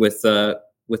sense, with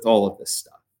all of this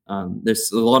stuff.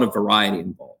 There's a lot of variety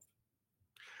involved.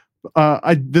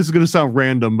 This is going to sound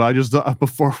random, but I just,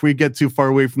 before we get too far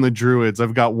away from the Druids,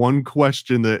 I've got one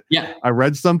question that I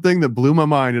read something that blew my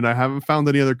mind, and I haven't found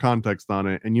any other context on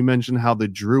it. And you mentioned how the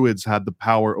Druids had the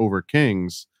power over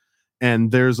kings.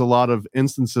 And there's a lot of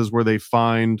instances where they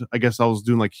find, I guess I was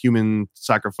doing like human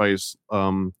sacrifice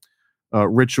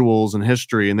rituals in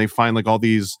history, and they find like all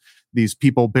these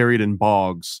people buried in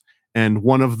bogs. And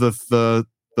one of the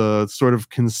sort of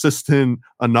consistent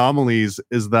anomalies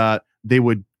is that they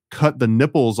would cut the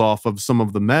nipples off of some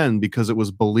of the men, because it was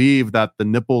believed that the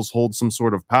nipples hold some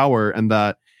sort of power, and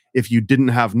that if you didn't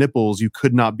have nipples, you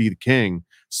could not be the king.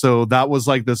 So that was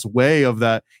like this way of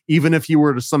that, even if you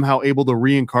were to somehow able to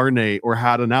reincarnate or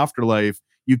had an afterlife,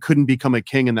 you couldn't become a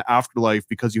king in the afterlife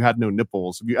because you had no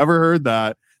nipples. Have you ever heard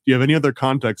that? Do you have any other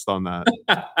context on that?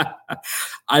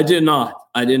 I did not.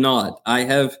 I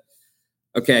have.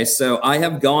 Okay, so I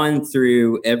have gone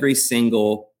through every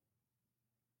single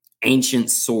ancient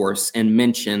source and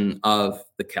mention of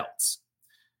the Celts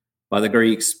by the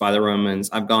Greeks, by the Romans.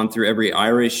 I've gone through every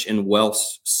Irish and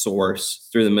Welsh source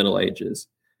through the Middle Ages.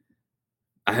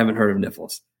 I haven't heard of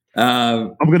nipples.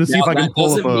 I'm going to see if I can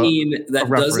pull up that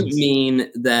doesn't mean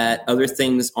that other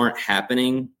things aren't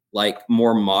happening, like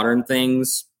more modern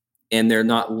things, and they're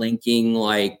not linking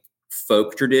like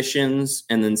folk traditions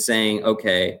and then saying,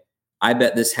 okay, I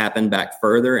bet this happened back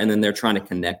further, and then they're trying to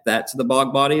connect that to the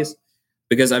bog bodies,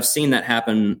 because I've seen that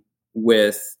happen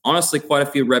with, honestly, quite a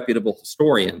few reputable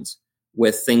historians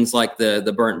with things like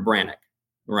the burnt brannock,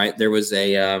 right? There was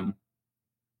there's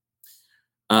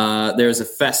a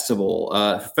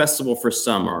festival for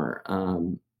summer,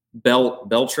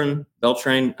 Beltran.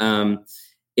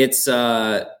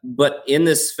 But in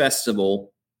this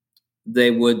festival,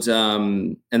 they would,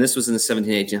 and this was in the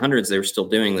 1800s, they were still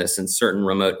doing this in certain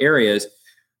remote areas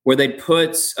where they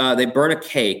burn a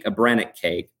cake, a brannock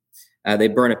cake. They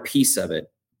burn a piece of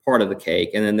it, part of the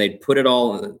cake, and then they'd put it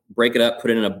all, break it up,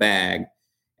 put it in a bag,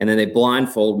 and then they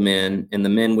blindfold men, and the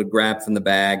men would grab from the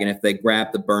bag, and if they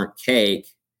grabbed the burnt cake,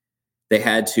 they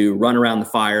had to run around the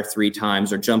fire 3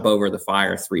 times or jump over the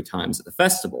fire 3 times at the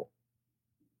festival.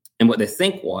 And what they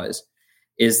think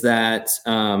is that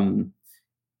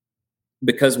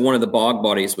because one of the bog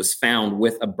bodies was found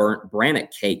with a burnt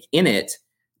brannock cake in it,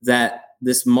 that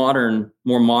this more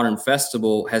modern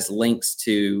festival has links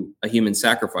to a human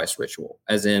sacrifice ritual,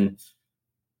 as in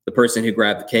the person who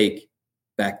grabbed the cake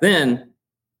back then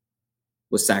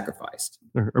was sacrificed.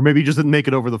 Or maybe he just didn't make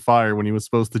it over the fire when he was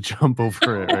supposed to jump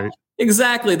over it, right?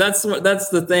 Exactly. That's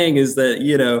the thing, is that,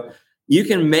 you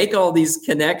can make all these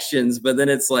connections, but then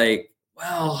it's like,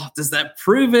 well, does that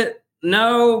prove it?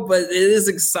 No, but it is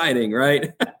exciting,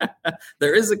 right?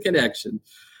 There is a connection.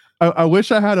 I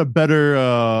wish I had a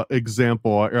better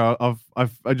example.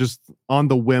 I just, on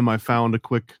the whim, I found a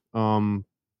quick a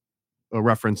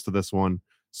reference to this one.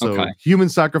 So, okay. Human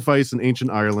sacrifice in ancient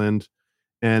Ireland,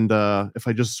 and if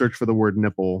I just search for the word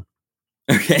nipple,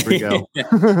 okay, there we go.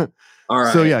 All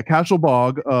right. So yeah, Cashel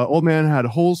Bog. Old man had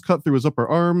holes cut through his upper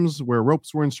arms where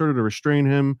ropes were inserted to restrain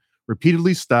him.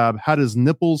 Repeatedly stabbed, had his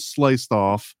nipples sliced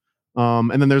off.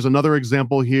 And then there's another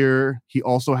example here. He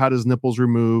also had his nipples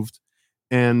removed.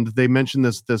 And they mentioned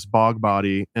this bog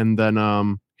body. And then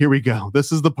here we go.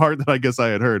 This is the part that I guess I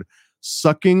had heard.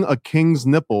 Sucking a king's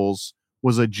nipples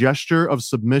was a gesture of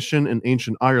submission in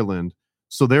ancient Ireland.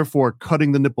 So therefore,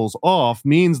 cutting the nipples off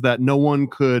means that no one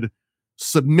could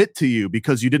submit to you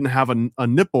because you didn't have a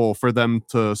nipple for them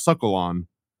to suckle on.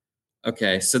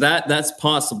 Okay, so that's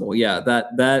possible. Yeah,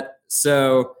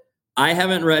 so I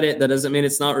haven't read it. That doesn't mean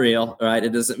it's not real, right?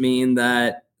 It doesn't mean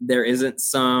that there isn't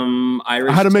some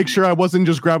Irish. I had to make sure I wasn't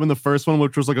just grabbing the first one,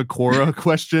 which was like a Quora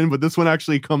question, but this one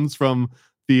actually comes from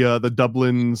the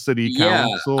Dublin City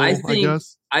Council. I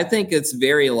guess. I think it's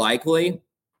very likely,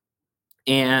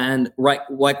 and right,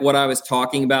 like what I was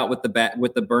talking about with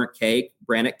the burnt cake,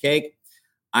 brannock cake.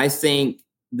 I think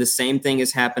the same thing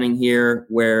is happening here,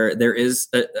 where there is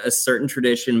a certain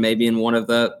tradition, maybe in one of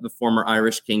the former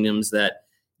Irish kingdoms, that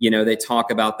they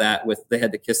talk about that they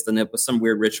had to kiss the nipple, some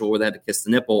weird ritual where they had to kiss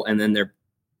the nipple, and then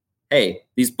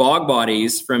these bog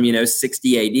bodies from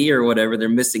 60 AD or whatever, they're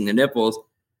missing the nipples.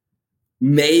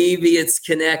 Maybe it's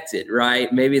connected,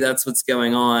 right? Maybe that's what's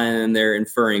going on, and they're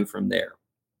inferring from there.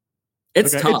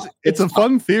 It's tough. It's a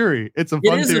fun theory. It is a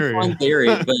fun theory,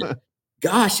 but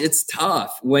gosh, it's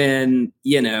tough when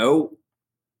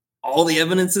all the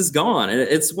evidence is gone.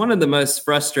 It's one of the most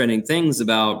frustrating things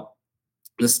about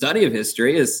the study of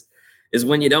history is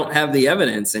when you don't have the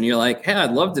evidence and you're like, hey,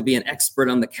 I'd love to be an expert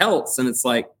on the Celts. And it's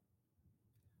like,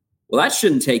 well, that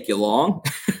shouldn't take you long.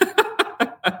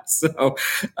 So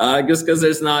just because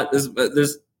there's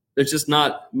just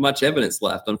not much evidence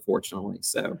left, unfortunately.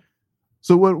 So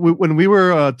when we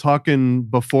were talking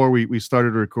before we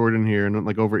started recording here and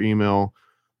like over email,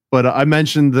 but I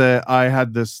mentioned that I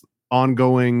had this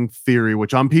ongoing theory,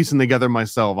 which I'm piecing together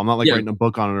myself. I'm not writing a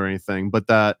book on it or anything, but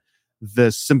that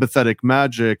this sympathetic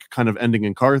magic kind of ending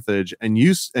in Carthage. And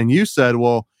you said,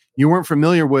 well, you weren't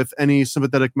familiar with any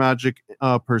sympathetic magic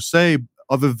per se,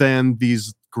 other than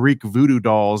these Greek voodoo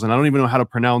dolls. And I don't even know how to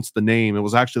pronounce the name. It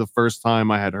was actually the first time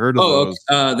I had heard of those.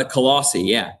 The Colossi.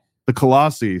 Yeah. The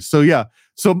Colossi. So yeah.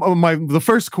 So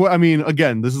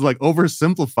again, this is like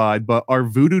oversimplified, but are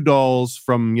voodoo dolls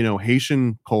from,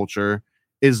 Haitian culture,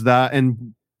 is that,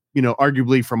 and,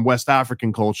 arguably from West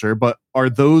African culture, but are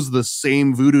those the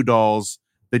same voodoo dolls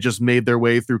that just made their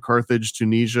way through Carthage,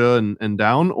 Tunisia and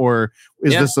down? Or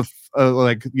is this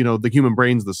the human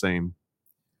brain's the same?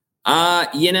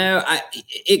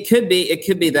 It could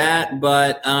be that,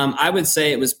 but I would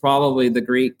say it was probably the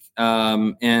Greek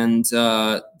and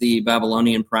the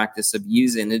Babylonian practice of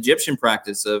using the Egyptian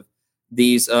practice of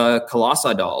these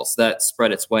colossi dolls that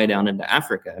spread its way down into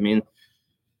Africa. I mean,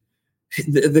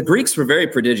 the Greeks were very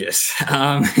prodigious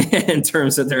in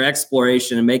terms of their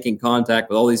exploration and making contact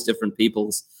with all these different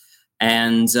peoples.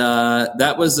 And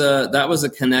that was a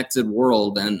connected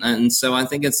world. And so I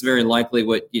think it's very likely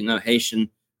what, Haitian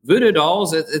voodoo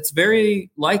dolls, it's very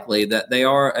likely that they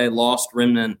are a lost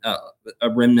remnant, a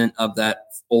remnant of that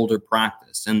older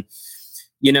practice. And,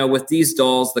 with these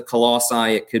dolls, the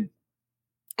colossi,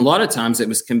 a lot of times it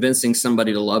was convincing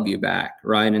somebody to love you back,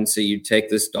 right? And so you take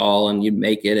this doll and you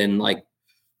make it and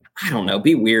I don't know,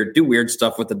 be weird, do weird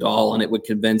stuff with the doll, and it would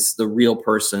convince the real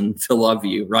person to love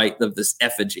you, right? Of this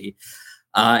effigy.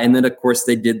 And then, of course,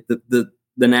 they did the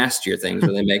nastier things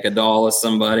where they make a doll of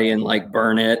somebody and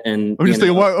burn it. And I'm just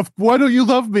saying, why don't you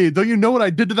love me? Don't you know what I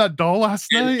did to that doll last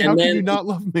night? How can you not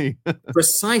love me?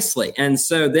 Precisely. And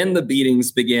so then the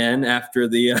beatings began after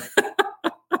the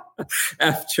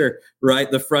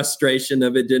the frustration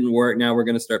of it didn't work. Now we're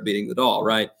going to start beating the doll,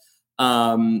 right?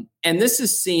 And this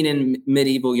is seen in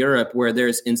medieval Europe, where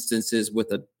there's instances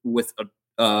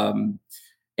and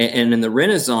in the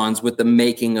Renaissance with the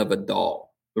making of a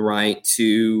doll, right,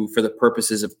 for the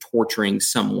purposes of torturing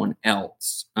someone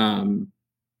else. I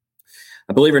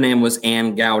believe her name was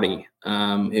Anne Gowdy.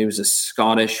 It was a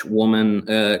Scottish woman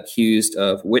accused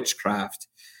of witchcraft.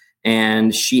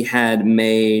 And she had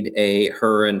made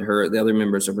her and the other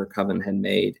members of her coven had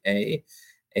made a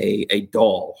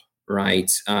doll,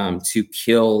 right, to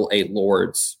kill a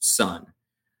lord's son.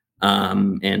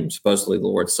 And supposedly the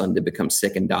Lord's son did become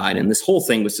sick and died. And this whole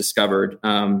thing was discovered.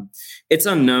 It's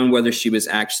unknown whether she was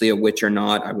actually a witch or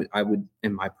not. I would,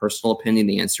 in my personal opinion,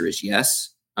 the answer is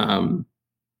yes.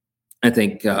 I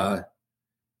think,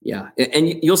 yeah.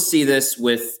 And you'll see this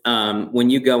with,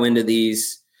 when you go into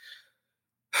these,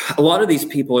 a lot of these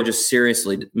people are just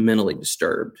seriously mentally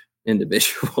disturbed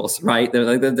individuals, right?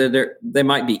 They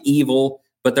might be evil,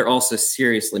 but they're also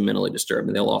seriously mentally disturbed,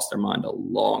 and they lost their mind a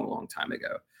long, long time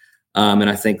ago. And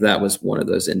I think that was one of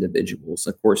those individuals.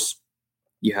 Of course,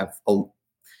 you have,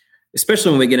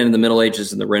 especially when we get into the Middle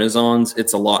Ages and the Renaissance,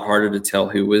 it's a lot harder to tell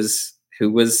who was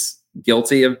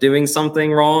guilty of doing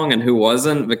something wrong and who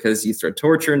wasn't, because you throw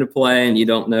torture into play and you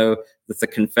don't know that the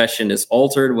confession is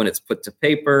altered when it's put to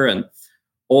paper and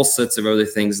all sorts of other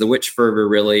things. The witch fervor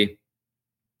really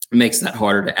makes that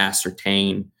harder to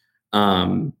ascertain.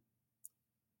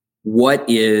 What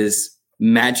is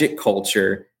magic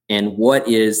culture and what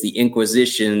is the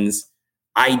Inquisition's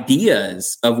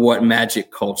ideas of what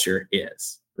magic culture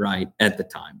is, right, at the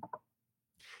time?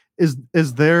 Is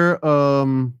there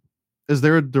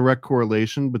a direct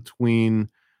correlation between,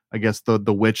 I guess, the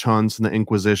witch hunts and the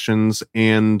Inquisitions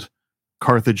and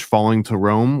Carthage falling to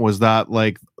Rome? Was that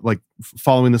like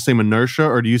following the same inertia,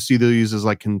 or do you see these as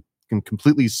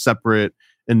completely separate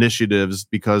initiatives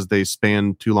because they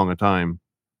span too long a time?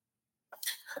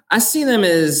 I see them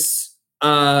as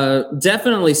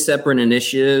definitely separate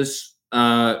initiatives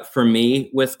for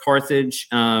me with Carthage.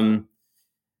 I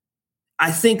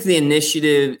think the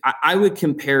initiative, I would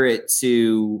compare it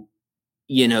to,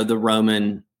 the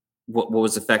Roman, what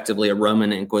was effectively a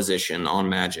Roman Inquisition on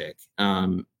magic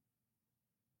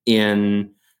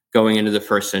in going into the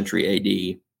 1st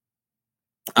century AD.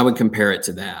 I would compare it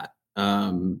to that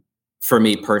for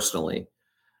me personally.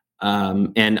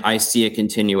 And I see a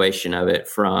continuation of it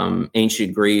from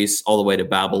ancient Greece all the way to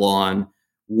Babylon,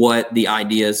 what the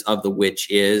ideas of the witch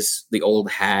is, the old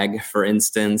hag, for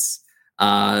instance,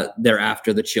 they're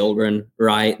after the children,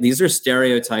 right? These are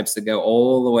stereotypes that go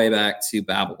all the way back to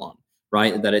Babylon,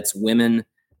 right? That it's women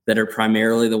that are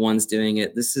primarily the ones doing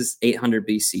it. This is 800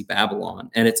 BC Babylon,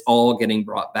 and it's all getting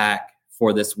brought back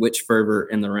for this witch fervor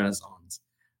in the Renaissance.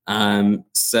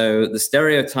 So the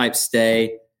stereotypes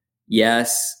stay.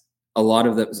 Yes,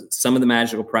 some of the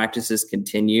magical practices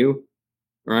continue,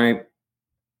 right?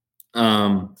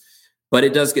 But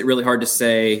it does get really hard to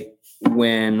say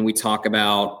when we talk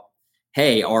about,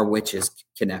 hey, are witches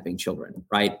kidnapping children,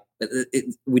 right?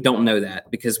 We don't know that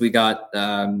because we got,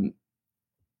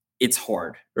 it's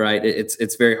hard, right?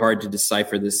 It's very hard to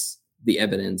decipher the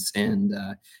evidence. And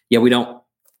we don't,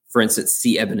 for instance,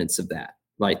 see evidence of that,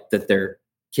 like that they're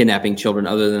kidnapping children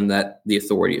other than that the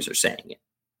authorities are saying it.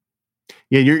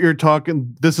 Yeah, you're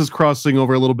talking, this is crossing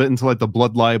over a little bit into the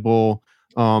blood libel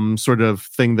sort of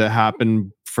thing that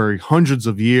happened for hundreds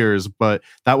of years, but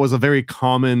that was a very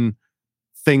common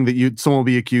thing that someone will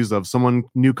be accused of. Someone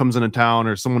new comes into town,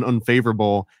 or someone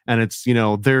unfavorable, and it's,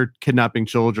 they're kidnapping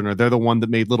children, or they're the one that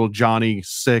made little Johnny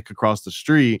sick across the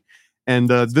street. And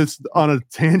this, on a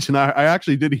tangent, I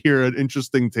actually did hear an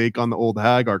interesting take on the old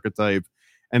hag archetype,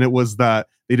 and it was that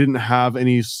they didn't have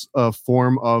any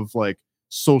form of like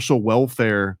social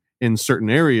welfare in certain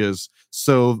areas.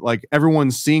 So like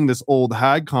everyone's seeing this old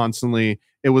hag constantly.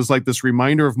 It was like this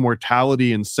reminder of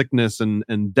mortality and sickness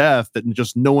and death that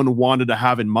just no one wanted to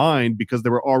have in mind, because they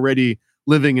were already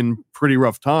living in pretty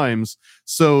rough times.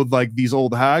 So like these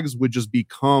old hags would just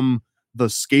become the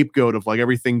scapegoat of like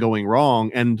everything going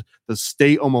wrong. And the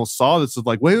state almost saw this as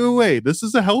like, wait, this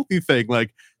is a healthy thing.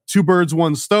 Like two birds,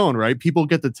 one stone, right? People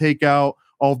get to take out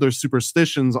all of their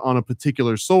superstitions on a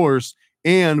particular source,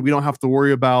 and we don't have to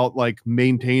worry about like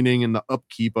maintaining and the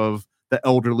upkeep of the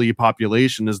elderly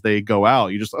population as they go out.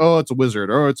 You just, it's a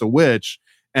wizard, or it's a witch.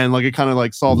 And like it kind of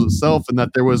like solves itself, and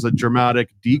that there was a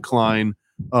dramatic decline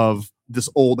of this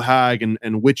old hag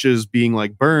and witches being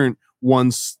like burnt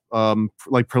once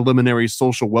like preliminary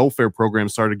social welfare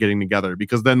programs started getting together,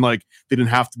 because then like they didn't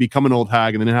have to become an old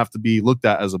hag and they didn't have to be looked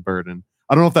at as a burden.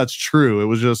 I don't know if that's true. It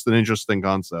was just an interesting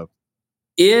concept.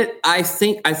 I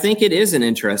think it is an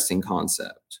interesting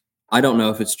concept. I don't know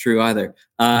if it's true either.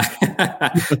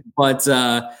 But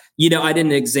I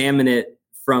didn't examine it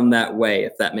from that way,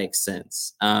 if that makes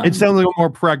sense. It sounds like a more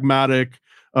pragmatic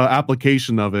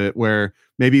application of it, where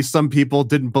maybe some people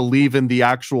didn't believe in the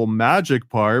actual magic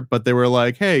part, but they were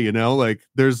like, hey, like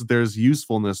there's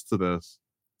usefulness to this.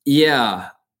 Yeah.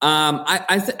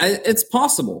 It's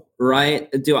possible,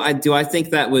 right? Do I think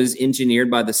that was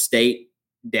engineered by the state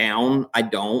down? I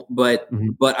don't, but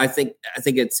I think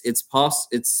it's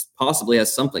possibly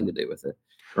has something to do with it,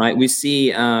 right? We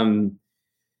see in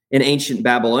ancient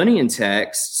Babylonian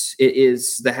texts,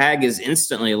 the hag is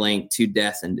instantly linked to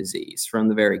death and disease from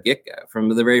the very get-go. From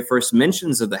the very first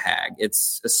mentions of the hag,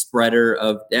 it's a spreader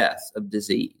of death, of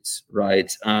disease,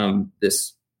 right?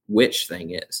 This witch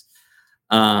thing is.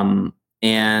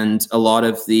 And a lot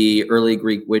of the early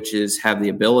Greek witches have the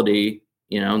ability,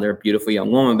 they're a beautiful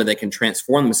young woman, but they can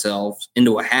transform themselves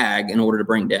into a hag in order to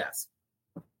bring death,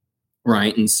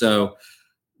 right? And so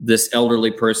this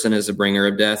elderly person is a bringer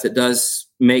of death. It does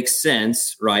make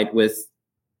sense, right? With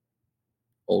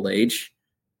old age,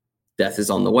 death is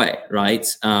on the way, right?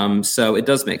 So it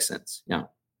does make sense. Yeah.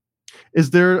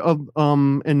 Is there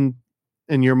in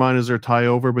your mind, is there a tie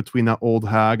over between that old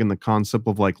hag and the concept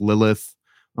of like Lilith,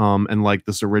 and like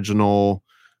this original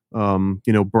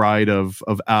bride of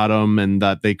Adam, and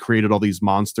that they created all these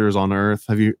monsters on Earth?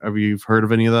 Have you heard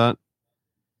of any of that?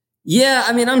 Yeah,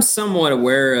 I mean, I'm somewhat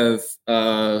aware of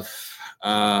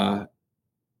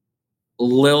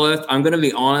Lilith. I'm going to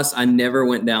be honest, I never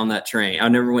went down that train. I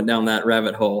never went down that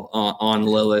rabbit hole on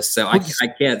Lilith, so I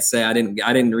can't say I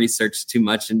didn't research too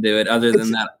much into it. Other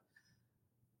than that,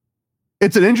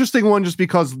 it's an interesting one, just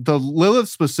because the Lilith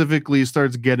specifically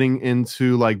starts getting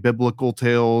into like biblical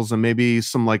tales and maybe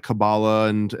some like Kabbalah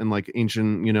and like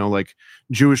ancient, like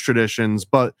Jewish traditions.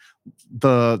 But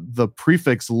the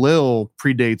prefix Lil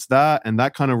predates that, and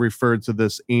that kind of referred to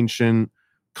this ancient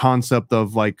concept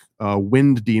of like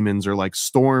wind demons or like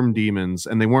storm demons,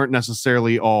 and they weren't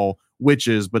necessarily all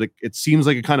witches, but it seems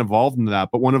like it kind of evolved into that.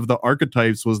 But one of the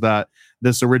archetypes was that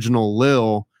this original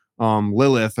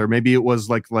Lilith, or maybe it was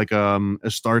like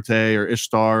Astarte or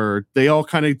Ishtar, or they all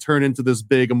kind of turn into this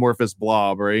big amorphous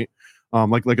blob, right?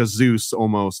 Like a Zeus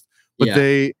almost. But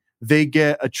yeah, they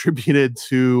get attributed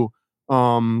to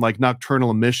like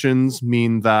nocturnal emissions,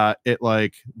 mean that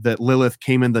that Lilith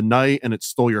came in the night and it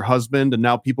stole your husband, and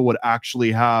now people would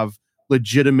actually have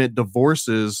legitimate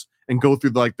divorces and go through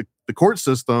the court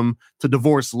system to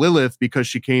divorce Lilith because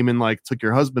she came and like took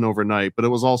your husband overnight. But it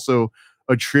was also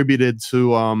attributed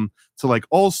to like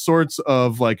all sorts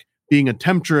of like being a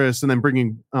temptress and then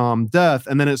bringing death,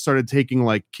 and then it started taking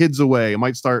like kids away. It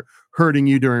might start hurting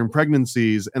you during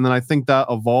pregnancies, and then I think that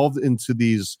evolved into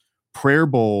these prayer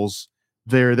bowls.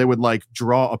 They would like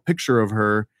draw a picture of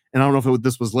her, and I don't know if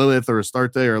this was Lilith or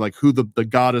Astarte or like who the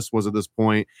goddess was at this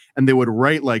point, and they would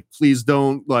write like, please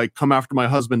don't like come after my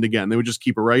husband again. They would just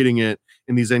keep writing it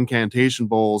in these incantation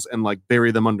bowls and like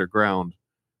bury them underground.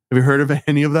 Have you heard of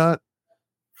any of that?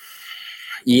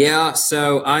 Yeah,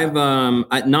 so I've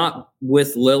not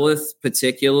with Lilith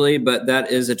particularly, but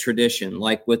that is a tradition.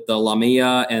 Like with the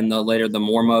Lamia and later the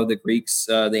Mormo, the Greeks,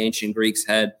 the ancient Greeks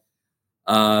had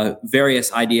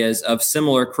various ideas of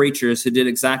similar creatures who did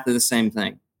exactly the same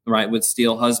thing, right? Would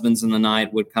steal husbands in the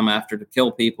night, would come after to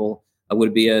kill people,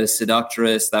 would be a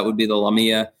seductress, that would be the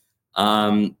Lamia.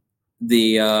 The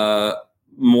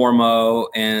Mormo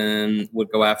and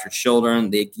would go after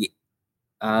children.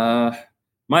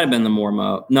 might have been the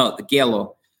Mormo. No, the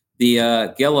Gelo. The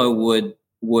Gelo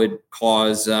would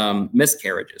cause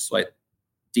miscarriages, like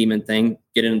demon thing,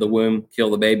 get into the womb, kill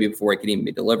the baby before it can even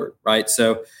be delivered, right?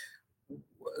 So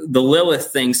the Lilith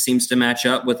thing seems to match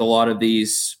up with a lot of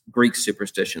these Greek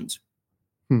superstitions.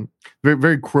 Very,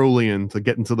 very Crowleyan to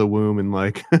get into the womb and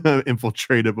like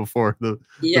infiltrate it before the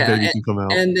baby can come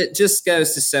out. And it just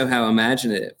goes to show how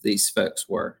imaginative these folks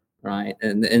were, right?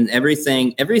 And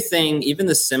everything, even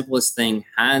the simplest thing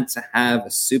had to have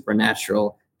a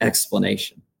supernatural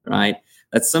explanation, right?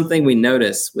 That's something we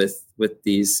notice with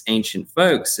these ancient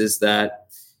folks, is that,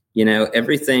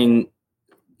 everything,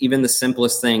 even the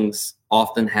simplest things,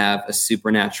 often have a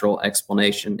supernatural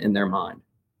explanation in their mind,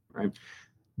 right?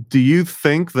 Do you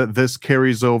think that this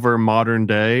carries over modern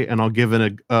day? And I'll give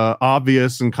an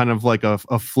obvious and kind of like a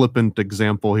flippant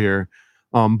example here.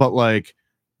 But like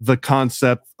the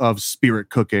concept of spirit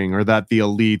cooking, or that the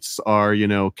elites are,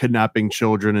 kidnapping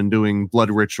children and doing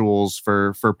blood rituals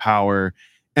for power.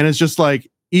 And it's just like,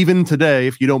 even today,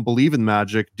 if you don't believe in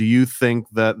magic, do you think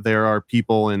that there are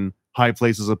people in high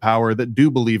places of power that do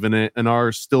believe in it and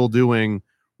are still doing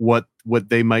what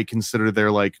they might consider their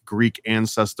like Greek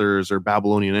ancestors or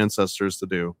Babylonian ancestors to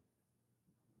do?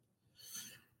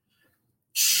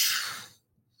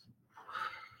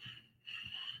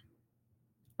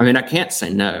 I mean, I can't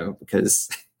say no, because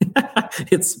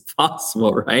it's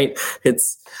possible, right?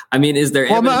 Is there?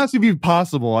 Well, I'm not asking if it's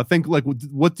possible. I think, like,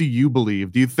 what do you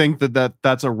believe? Do you think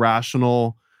that's a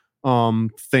rational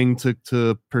thing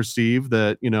to perceive,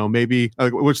 that maybe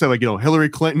which say like Hillary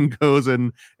Clinton goes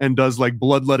and does like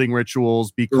bloodletting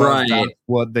rituals because that's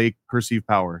what they perceive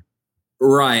power?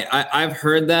 Right. I've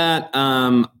heard that.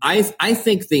 I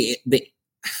think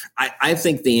I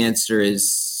think the answer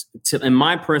is, in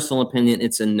my personal opinion,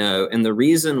 it's a no, and the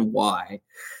reason why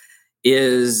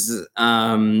is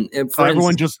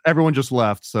everyone just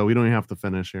left, so we don't even have to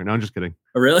finish here. No, I'm just kidding.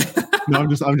 Oh, really? No,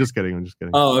 I'm just kidding.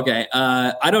 Oh, okay.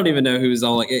 I don't even know who's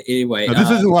all anyway. No,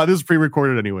 this isn't live. This is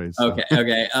pre-recorded anyways. So.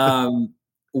 Okay.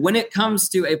 When it comes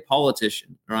to a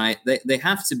politician, right? They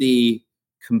have to be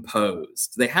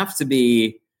composed. They have to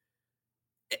be,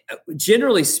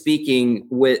 generally speaking,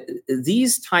 with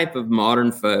these type of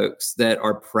modern folks that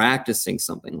are practicing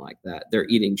something like that. They're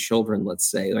eating children, let's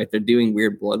say, like they're doing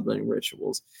weird bloodletting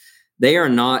rituals. They are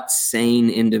not sane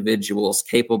individuals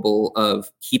capable of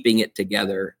keeping it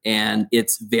together. And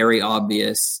it's very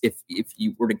obvious if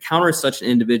you were to counter such an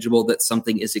individual that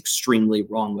something is extremely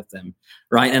wrong with them,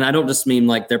 right? And I don't just mean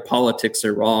like their politics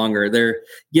are wrong or they're,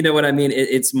 you know what I mean?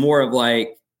 It's more of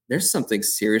like, there's something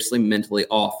seriously mentally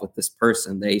off with this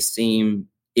person. They seem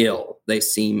ill. They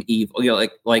seem evil. They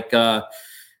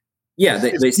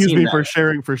Excuse seem me that.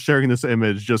 for sharing this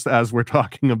image just as we're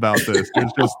talking about this.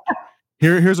 It's just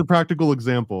here's a practical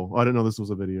example. I didn't know this was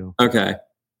a video. Okay.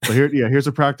 So here's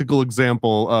a practical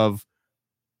example of,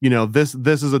 this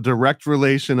is a direct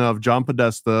relation of John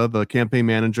Podesta, the campaign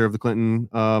manager of the Clinton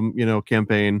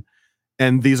campaign.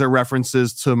 And these are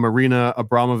references to Marina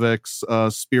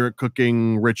Abramovich's spirit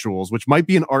cooking rituals, which might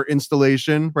be an art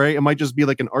installation, right? It might just be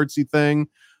like an artsy thing,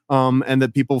 and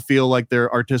that people feel like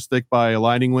they're artistic by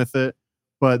aligning with it.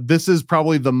 But this is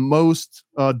probably the most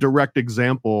direct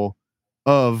example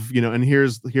of, and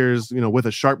here's with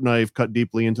a sharp knife cut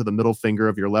deeply into the middle finger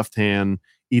of your left hand,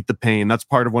 eat the pain. That's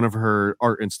part of one of her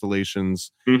art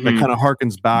installations that kind of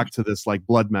harkens back to this like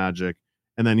blood magic.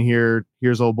 And then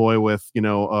here's old boy with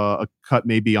a cut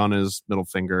maybe on his middle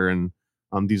finger, and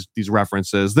these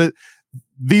references. That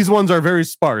these ones are very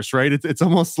sparse, right? It's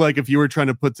almost like if you were trying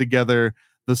to put together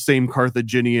the same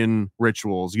Carthaginian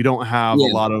rituals. You don't have a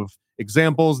lot of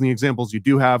examples, and the examples you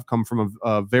do have come from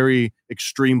a very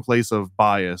extreme place of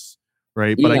bias,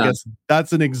 right? But I guess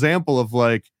that's an example of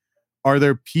like, are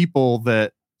there people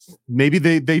that maybe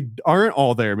they aren't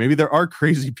all there? Maybe there are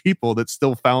crazy people that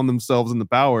still found themselves in the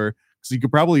power. So you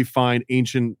could probably find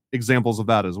ancient examples of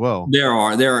that as well. There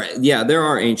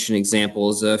are ancient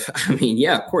examples of,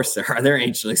 of course there are. There are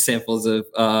ancient examples of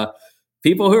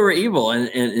people who are evil and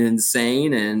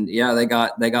insane. And they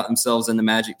got themselves into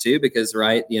magic too, because,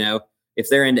 right, if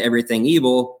they're into everything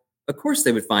evil, of course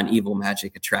they would find evil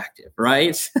magic attractive,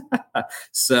 right?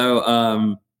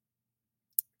 So,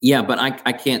 but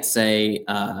I can't say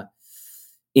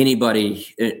anybody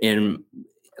in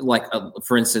like,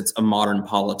 for instance, a modern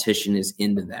politician is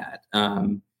into that.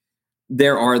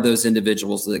 There are those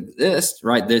individuals that exist,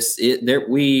 right?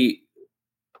 We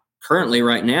currently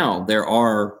right now, there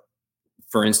are,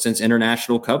 for instance,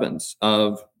 international covens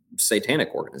of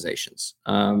satanic organizations.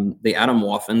 The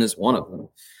Atomwaffen is one of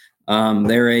them.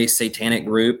 They're a satanic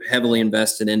group heavily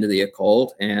invested into the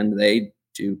occult, and they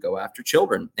do go after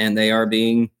children, and they are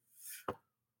being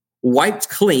wiped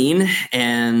clean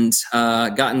and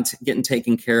getting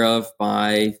taken care of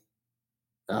by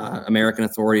American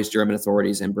authorities, German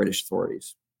authorities, and British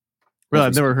authorities. Really,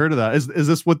 I've never heard of that. Is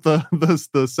this what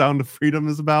the Sound of Freedom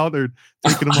is about, or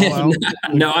taking them all out?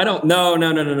 No, I don't. No.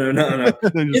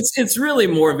 It's really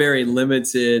more very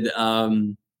limited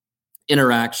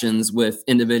interactions with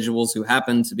individuals who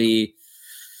happen to be,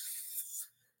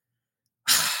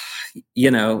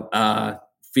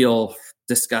 feel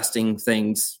disgusting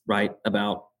things, right,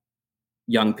 about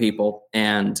young people,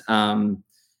 and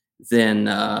then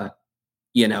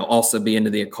also be into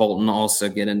the occult and also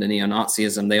get into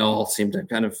neo-Nazism. They all seem to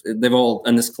they've all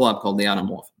in this club called the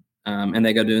Automorph, and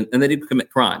they do commit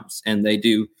crimes, and they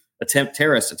do attempt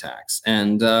terrorist attacks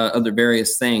and other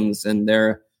various things, and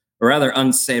they're a rather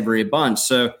unsavory bunch.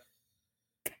 So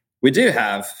we do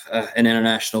have an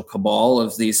international cabal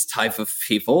of these type of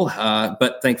people,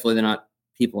 but thankfully they're not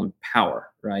people in power,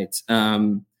 right?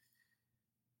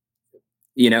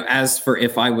 As for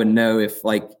if I would know if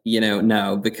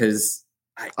no, because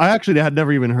I actually had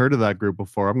never even heard of that group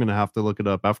before. I'm going to have to look it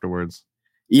up afterwards.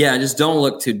 Yeah, just don't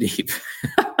look too deep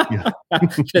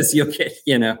because you'll get,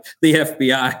 the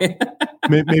FBI.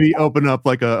 Maybe open up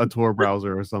like a Tor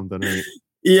browser or something, right?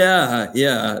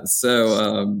 Yeah.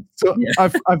 So yeah.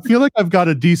 I feel like I've got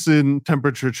a decent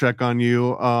temperature check on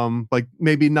you. Like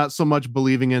maybe not so much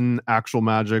believing in actual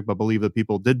magic, but believe that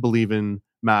people did believe in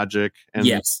magic. And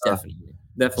yes,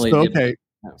 definitely. So, okay.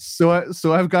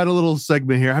 So I've got a little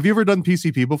segment here. Have you ever done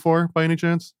PCP before, by any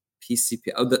chance? PCP?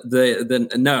 Oh,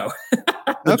 the no.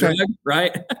 The okay. drug,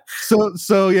 right?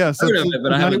 So yeah. So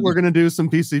it, we're gonna do some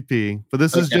PCP, but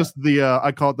this is just the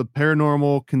I call it the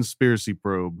paranormal conspiracy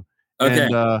probe. Okay.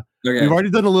 And we've already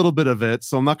done a little bit of it,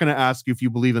 so I'm not going to ask you if you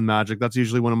believe in magic. That's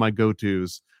usually one of my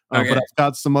go-tos. But I've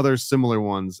got some other similar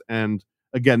ones. And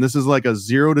again, this is like a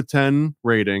 0 to 10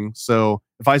 rating. So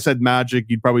if I said magic,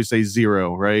 you'd probably say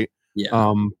 0, right?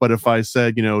 Yeah. But if I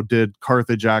said, did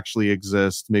Carthage actually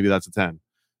exist? Maybe that's a 10.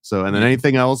 So, and then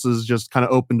anything else is just kind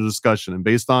of open to discussion. And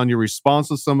based on your response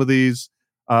to some of these,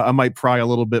 I might pry a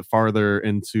little bit farther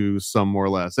into some more or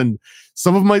less. And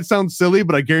some of them might sound silly,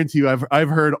 but I guarantee you I've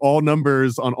heard all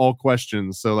numbers on all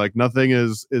questions. So like nothing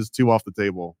is too off the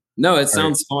table. No, it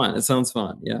sounds fun. It sounds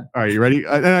fun. Yeah. All right, you ready?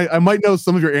 I might know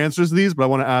some of your answers to these, but I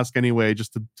want to ask anyway,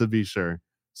 just to be sure.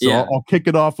 So yeah. I'll kick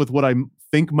it off with what I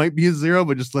think might be a 0,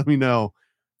 but just let me know.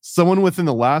 Someone within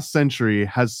the last century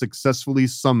has successfully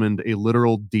summoned a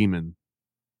literal demon.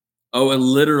 Oh, a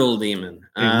literal demon.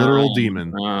 A literal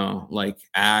demon. Oh, like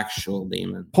actual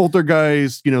demon.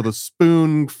 Poltergeist, the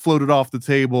spoon floated off the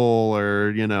table, or,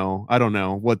 I don't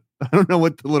know what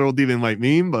the literal demon might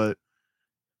mean, but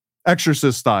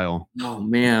Exorcist style. Oh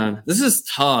man, this is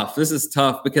tough.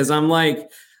 Because I'm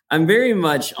very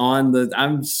much on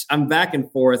I'm back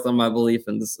and forth on my belief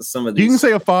in some of these. You can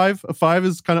say a 5. A 5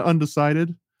 is kind of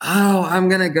undecided. Oh, I'm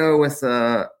gonna go with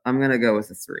a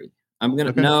 3. I'm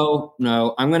gonna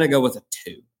no. I'm gonna go with a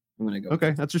 2. I'm gonna go.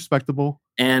 Okay, that's respectable.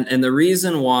 And the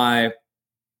reason why,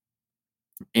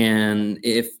 and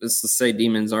if let's say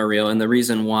demons are real, and the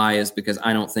reason why is because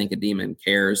I don't think a demon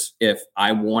cares if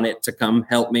I want it to come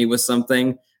help me with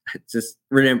something. Just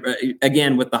remember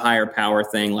again with the higher power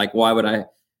thing. Like, why would I?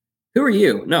 Who are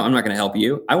you? No, I'm not going to help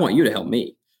you. I want you to help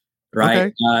me,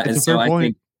 right? Okay. And so I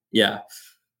think, yeah.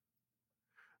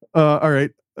 All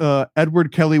right.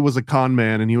 Edward Kelly was a con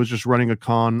man, and he was just running a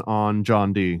con on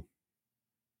John D.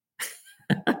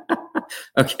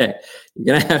 Okay, you're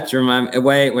gonna have to remind me.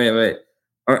 Wait.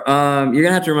 Or you're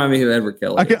gonna have to remind me who Edward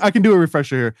Kelly is. I can do a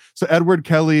refresher here. So Edward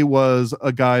Kelly was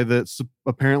a guy that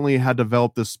apparently had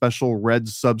developed this special red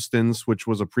substance, which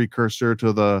was a precursor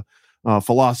to the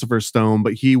Philosopher's Stone.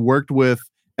 But he worked with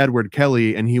Edward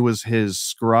Kelly, and he was his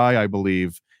scry, I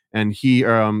believe. And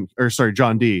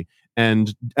John D.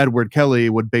 And Edward Kelly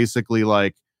would basically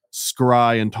like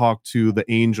scry and talk to the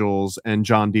angels, and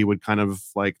John D would kind of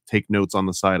like take notes on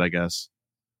the side, I guess.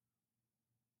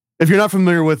 If you're not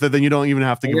familiar with it, then you don't even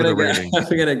have to give it a rating. I'm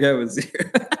gonna go with 0.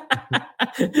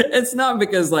 It's not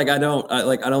because I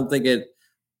don't think it.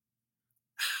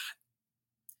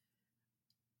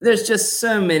 There's just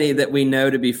so many that we know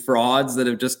to be frauds that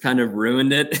have just kind of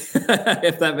ruined it,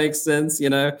 if that makes sense,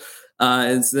 and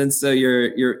then so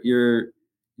you're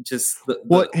just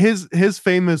his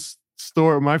famous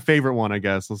story, my favorite one, I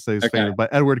guess, let's say his favorite,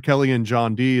 but Edward Kelly and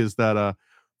John D is that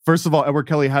first of all, Edward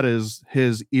Kelly had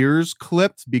his ears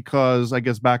clipped because I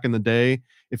guess back in the day,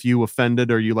 if you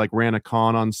offended or you like ran a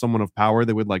con on someone of power,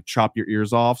 they would like chop your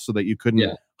ears off so that you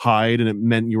couldn't hide, and it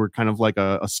meant you were kind of like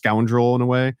a scoundrel in a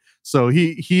way. So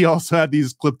he also had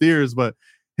these clipped ears, but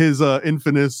his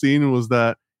infamous scene was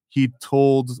that he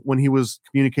told, when he was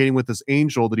communicating with this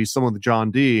angel that he's someone with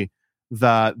John D,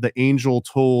 that the angel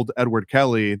told Edward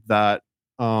Kelly that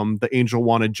the angel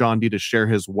wanted John D to share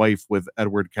his wife with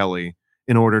Edward Kelly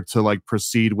in order to like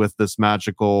proceed with this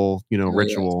magical,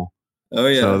 ritual. Oh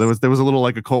yeah. So there was a little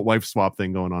like occult wife swap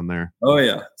thing going on there. Oh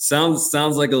yeah. Sounds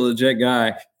like a legit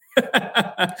guy.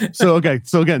 So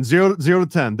again, 0 to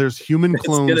 10. There's human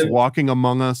clones walking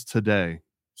among us today.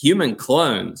 Human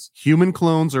clones. Human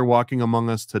clones are walking among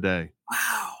us today.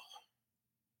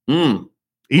 Wow.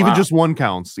 Even just one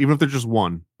counts, even if they're just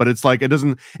one. But it's like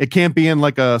it can't be in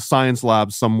like a science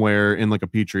lab somewhere in like a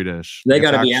petri dish. They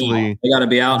gotta be out. They gotta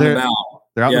be out and about.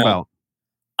 They're out and about.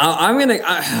 I'm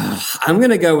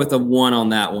gonna go with a 1 on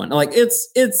that one. Like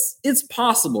it's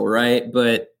possible, right?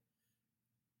 But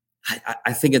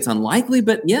I think it's unlikely.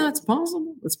 But yeah, it's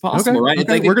possible. It's possible, right?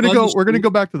 Okay. We're gonna go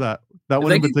back to that. That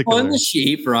one in particular. If they could clone the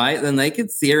sheep, right? Then they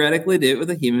could theoretically do it with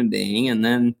a human being, and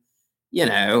then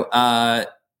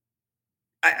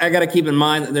I got to keep in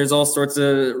mind that there's all sorts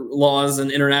of laws and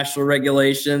international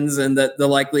regulations, and that the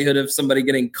likelihood of somebody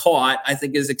getting caught, I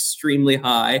think, is extremely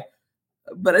high.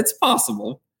 But it's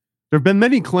possible. There have been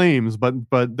many claims, but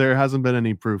there hasn't been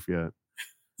any proof yet.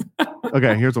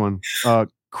 Okay, here's one.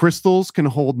 Crystals can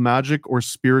hold magic or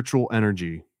spiritual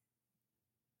energy.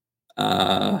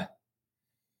 I'm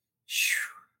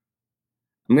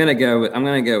gonna go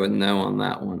with no on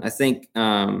that one. I think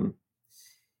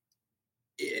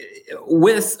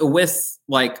with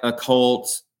like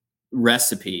occult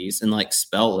recipes and like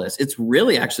spell lists, it's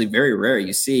really actually very rare.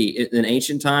 You see it in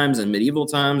ancient times and medieval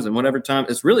times and whatever time,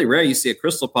 it's really rare you see a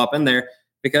crystal pop in there,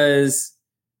 because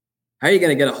how are you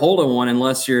going to get a hold of one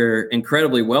unless you're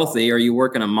incredibly wealthy or you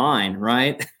work in a mine,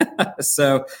 right?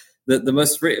 So the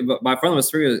most by far the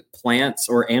most free plants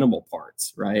or animal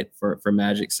parts, right, for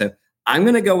magic. So I'm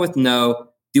going to go with no.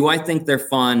 Do I think they're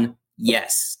fun?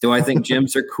 Yes. Do I think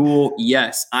gems are cool?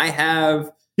 Yes. I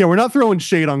have. Yeah, we're not throwing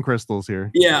shade on crystals here.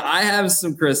 Yeah, I have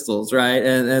some crystals, right?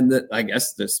 And I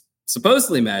guess they're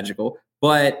supposedly magical,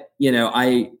 but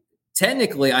I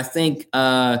think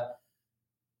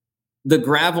the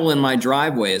gravel in my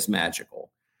driveway is magical.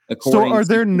 So are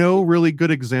there no really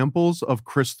good examples of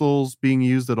crystals being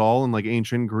used at all in like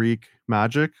ancient Greek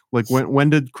magic? Like when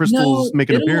did crystals make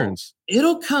an appearance?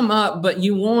 It'll come up, but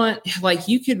you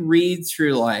could read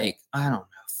through like, I don't know,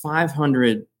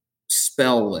 500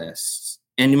 spell lists,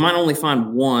 and you might only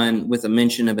find one with a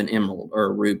mention of an emerald or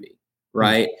a ruby,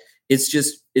 right? It's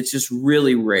just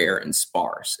really rare and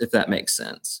sparse, if that makes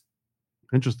sense.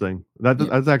 Interesting.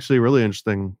 That's actually a really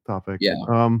interesting topic. Yeah.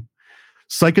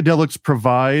 Psychedelics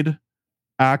provide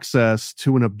access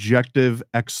to an objective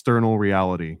external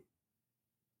reality.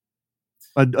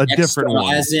 A different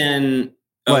one. As in,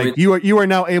 like you are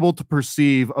now able to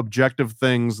perceive objective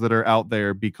things that are out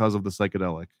there because of the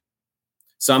psychedelic.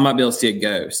 So I might be able to see a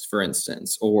ghost, for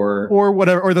instance, or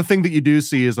whatever, or the thing that you do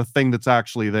see is a thing that's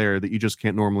actually there that you just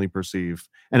can't normally perceive.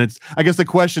 And I guess the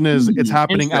question is, it's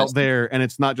happening out there, and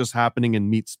it's not just happening in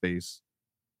meat space.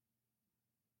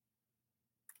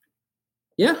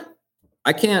 Yeah,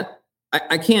 I can't.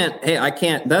 Hey, I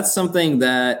can't. That's something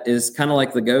that is kind of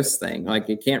like the ghost thing. Like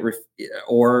you can't,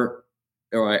 or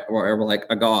like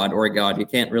a god or a god. You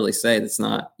can't really say that's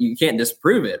not. You can't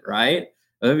disprove it, right?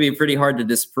 It would be pretty hard to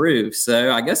disprove.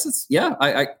 So I guess it's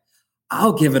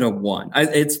I'll give it a 1.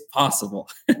 It's possible.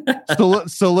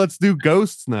 so let's do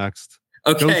ghosts next.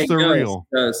 Okay, ghosts are real.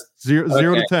 Ghosts.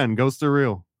 0 to 10. Ghosts are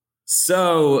real.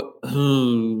 So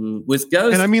with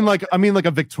ghosts, and I mean like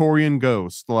a Victorian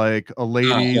ghost, like a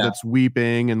lady that's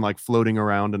weeping and like floating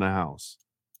around in a house.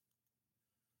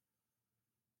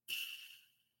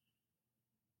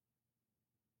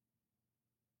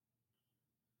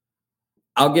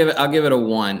 I'll give it a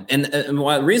 1. And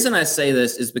the reason I say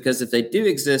this is because if they do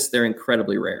exist, they're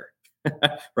incredibly rare,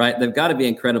 right? They've got to be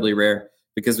incredibly rare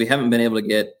because we haven't been able to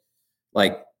get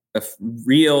like a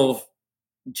real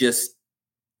just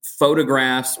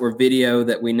photographs or video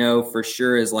that we know for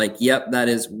sure is like, yep, that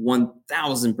is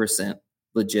 1000%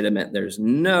 legitimate. There's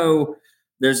no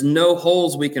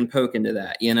holes we can poke into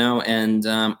that, and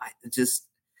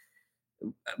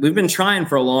we've been trying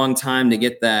for a long time to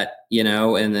get that,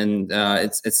 and then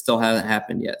it still hasn't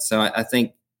happened yet. So I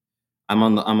think I'm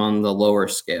on the lower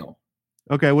scale.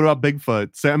 Okay, what about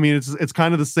Bigfoot? So I mean, it's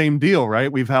kind of the same deal,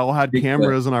 right? We've all had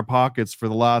cameras in our pockets for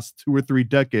the last 2 or 3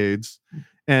 decades,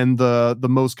 and the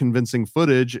most convincing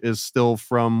footage is still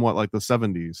from like the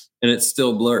 70s, and it's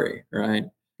still blurry, right?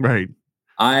 Right.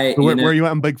 Where are you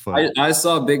at in Bigfoot? I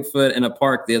saw Bigfoot in a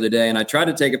park the other day, and I tried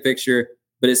to take a picture,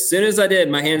 But as soon as I did,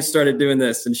 my hands started doing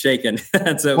this and shaking.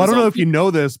 So well, I don't know if you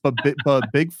know this, but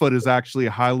Bigfoot is actually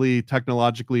highly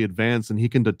technologically advanced, and he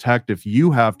can detect if you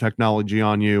have technology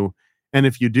on you, and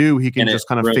if you do, he can just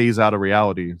kind of phase out of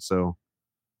reality. So,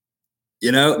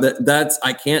 that's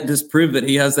I can't disprove that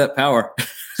he has that power.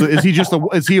 So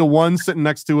is he a one sitting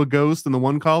next to a ghost in the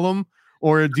one column,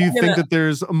 or do you think that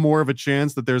there's more of a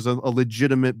chance that there's a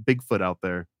legitimate Bigfoot out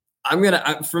there? I'm gonna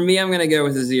go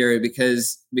with a zero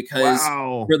because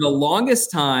wow. for the longest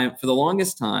time,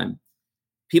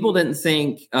 people didn't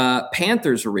think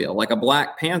panthers were real, like a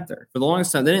black panther. For the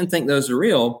longest time, they didn't think those were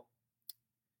real.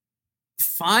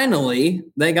 Finally,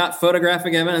 they got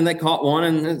photographic evidence, and they caught one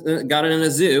and got it in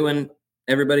a zoo, and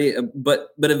everybody.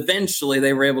 But eventually,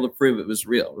 they were able to prove it was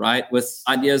real, right? With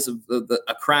ideas of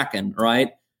a kraken,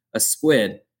 right, a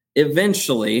squid.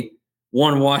 Eventually,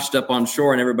 one washed up on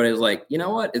shore, and everybody was like, you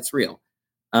know what? It's real.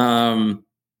 So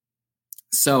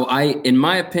in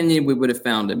my opinion, we would have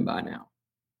found him by now.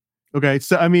 Okay.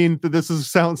 So, I mean,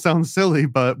 sounds silly,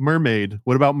 but mermaid,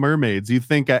 what about mermaids? Do you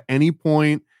think at any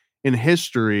point in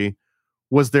history,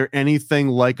 was there anything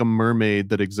like a mermaid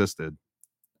that existed?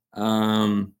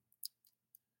 I'm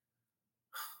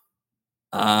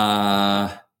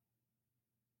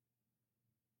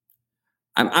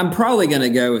probably going to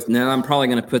go with no. I'm probably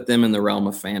going to put them in the realm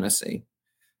of fantasy.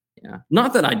 Yeah.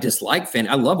 Not that I dislike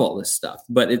fantasy. I love all this stuff,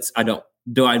 but I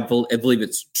believe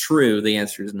it's true? The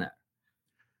answer is no.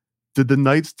 Did the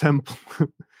Knights Templar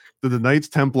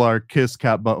kiss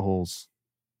cat buttholes?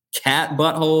 Cat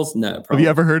buttholes? No. Probably. Have you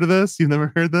ever heard of this? You've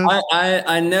never heard this?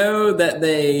 I know that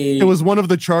it was one of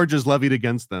the charges levied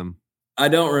against them. I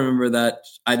don't remember that.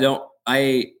 I don't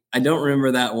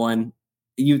remember that one.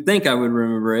 You'd think I would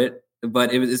remember it,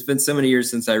 but it's been so many years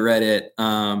since I read it.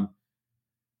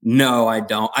 No, I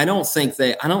don't. I don't think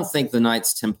the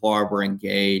Knights Templar were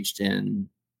engaged in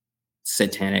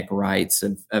satanic rites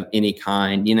of any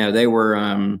kind. They were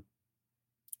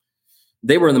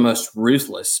the most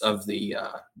ruthless of the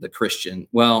Christian.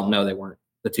 Well, no, they weren't.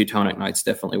 The Teutonic Knights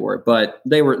definitely were, but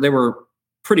they were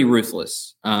pretty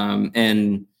ruthless.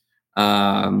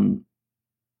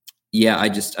 Yeah, I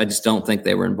just don't think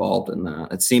they were involved in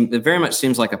that. It very much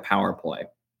seems like a power play.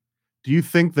 Do you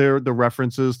think the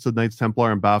references to Knights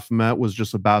Templar and Baphomet was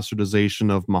just a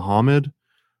bastardization of Muhammad?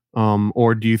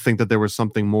 Or do you think that there was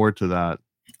something more to that?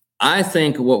 I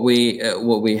think what we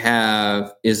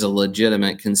have is a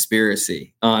legitimate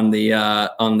conspiracy on the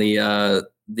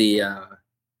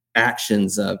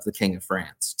actions of the King of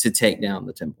France to take down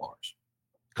the Templars.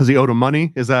 Because he owed him money?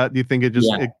 Do you think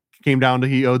it came down to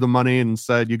he owed the money and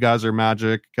said, "You guys are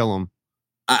magic, kill him"?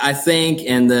 I think,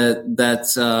 and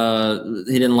that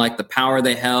he didn't like the power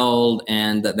they held,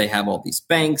 and that they have all these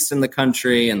banks in the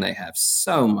country, and they have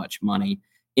so much money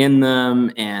in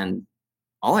them, and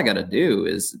all I got to do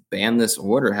is ban this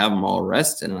order, have them all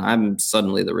arrested, and I'm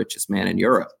suddenly the richest man in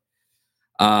Europe.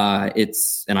 And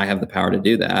I have the power to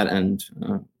do that, and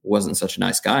wasn't such a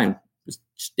nice guy, and just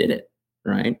did it,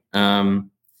 right?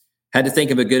 Had to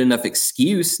think of a good enough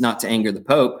excuse not to anger the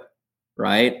Pope,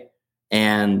 right?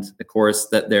 And of course,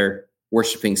 that they're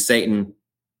worshiping Satan,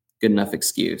 good enough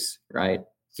excuse, right?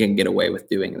 You can get away with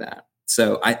doing that.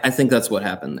 So I think that's what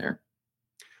happened there.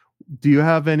 Do you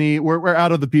have any? We're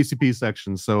out of the PCP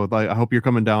section, so I hope you're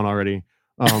coming down already.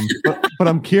 But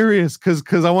I'm curious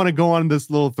because I want to go on this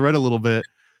little thread a little bit.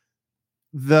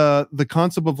 The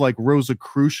concept of like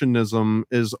Rosicrucianism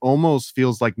almost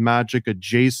feels like magic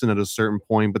adjacent at a certain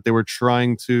point, but they were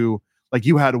trying to, like,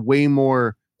 you had way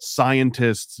more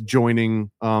scientists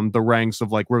joining the ranks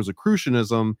of like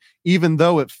Rosicrucianism, even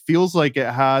though it feels like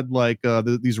it had like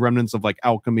these remnants of like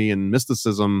alchemy and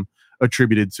mysticism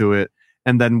attributed to it.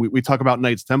 And then we talk about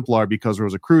Knights Templar because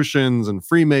Rosicrucians and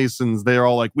Freemasons, they're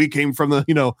all like, we came from the,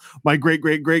 my great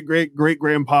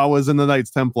grandpa was in the Knights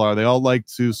Templar. They all like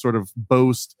to sort of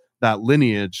boast that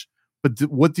lineage. But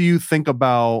what do you think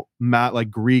about like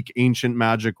Greek ancient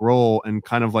magic role and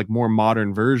kind of like more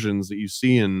modern versions that you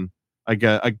see in, I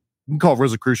can call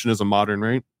Rosicrucianism modern,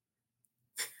 right?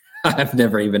 I've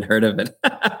never even heard of it.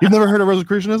 You've never heard of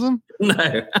Rosicrucianism?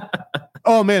 No.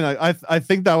 Oh man, I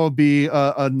think that would be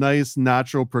a nice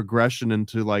natural progression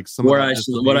into like some what I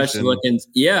should look into.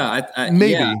 Yeah,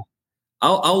 maybe. Yeah.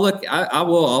 I'll look.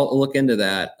 I'll look into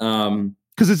that.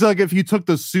 Because it's like if you took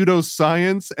the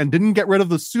pseudoscience and didn't get rid of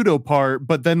the pseudo part,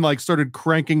 but then like started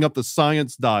cranking up the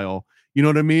science dial. You know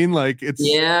what I mean? Like it's.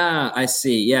 Yeah, I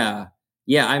see. Yeah,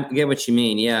 I get what you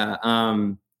mean. Yeah.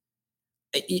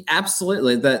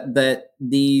 Absolutely. That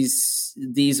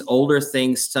these older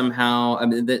things somehow, I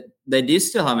mean, that they do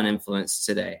still have an influence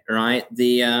today, right?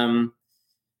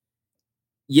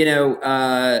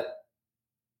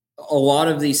 a lot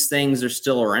of these things are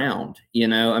still around,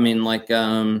 I mean, like,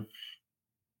 a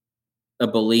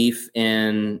belief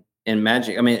in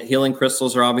magic. I mean, healing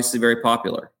crystals are obviously very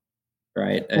popular,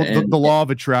 right? Well, the law of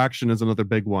attraction is another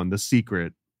big one. The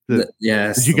Secret.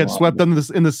 Yes. Did you get swept in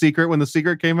the Secret when the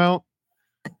Secret came out,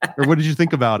 or what did you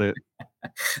think about it?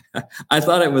 I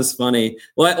thought it was funny.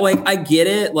 Like I get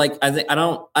it. Like I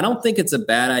don't think it's a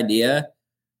bad idea.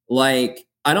 Like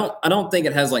I don't think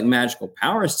it has like magical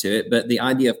powers to it, but the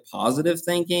idea of positive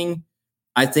thinking,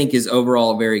 I think, is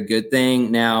overall a very good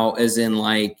thing. Now, as in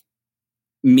like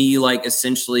me, like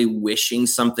essentially wishing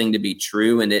something to be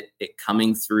true and it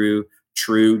coming through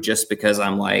true just because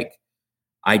I'm like,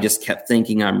 I just kept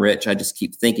thinking I'm rich. I just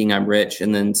keep thinking I'm rich.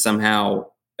 And then somehow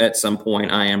at some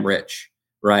point I am rich,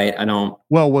 right? I don't.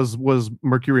 Well, was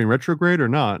Mercury in retrograde or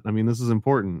not? I mean, this is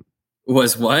important.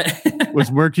 Was what?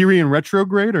 Was Mercury in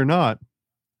retrograde or not?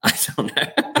 I don't know.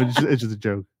 It's just a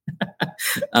joke.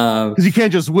 Because you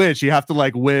can't just wish. You have to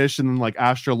like wish and then like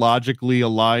astrologically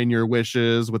align your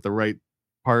wishes with the right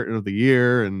part of the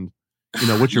year, and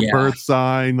what's your birth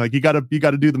sign. Like you gotta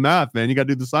do the math, man. You gotta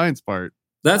do the science part.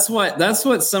 That's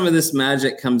what some of this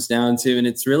magic comes down to, and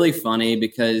it's really funny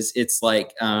because it's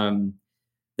like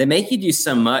they make you do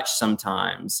so much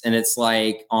sometimes, and it's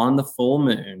like on the full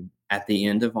moon at the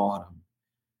end of autumn,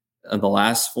 the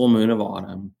last full moon of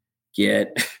autumn,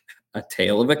 get a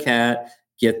tail of a cat,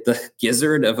 get the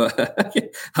gizzard of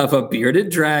a bearded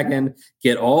dragon,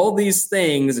 get all these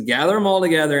things, gather them all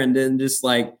together, and then just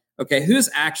like, okay, who's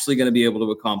actually going to be able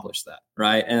to accomplish that,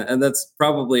 right? And that's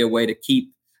probably a way to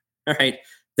keep, right,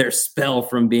 their spell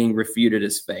from being refuted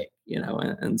as fake,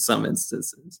 in some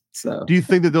instances. So, do you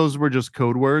think that those were just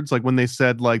code words? Like when they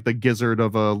said like the gizzard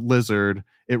of a lizard,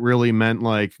 it really meant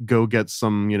like go get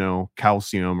some,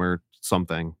 calcium or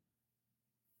something?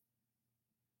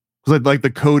 Because like the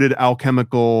coded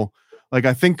alchemical, like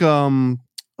I think, so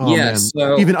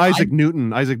even Isaac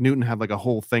Newton had like a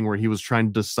whole thing where he was trying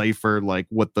to decipher like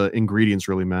what the ingredients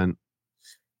really meant.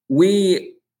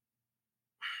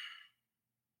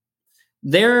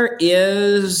 There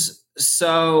is,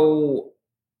 so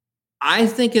I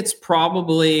think it's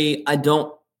probably, I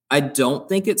don't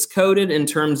think it's coded in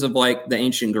terms of like the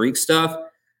ancient Greek stuff,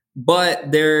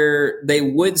 but they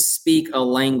would speak a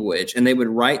language and they would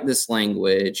write this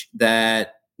language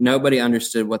that nobody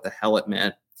understood what the hell it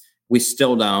meant. We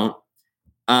still don't.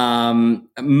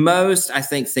 Most, I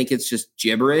think it's just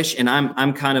gibberish, and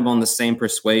I'm kind of on the same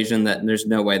persuasion that there's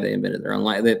no way they invented their own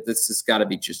language. This has got to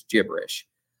be just gibberish.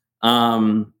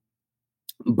 But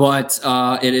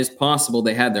it is possible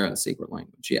they had their own secret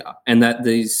language, yeah, and that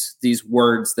these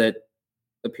words that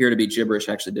appear to be gibberish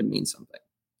actually did mean something.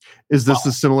 Is this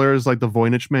as similar as like the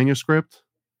Voynich manuscript?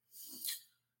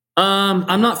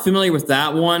 I'm not familiar with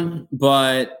that one,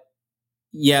 but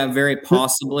yeah, very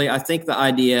possibly. I think the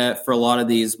idea for a lot of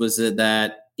these was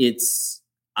that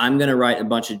I'm going to write a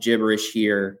bunch of gibberish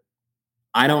here.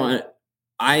 No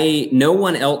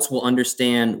one else will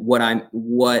understand what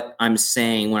I'm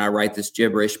saying when I write this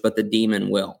gibberish, but the demon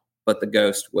will, but the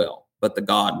ghost will, but the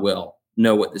god will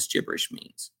know what this gibberish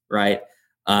means, right?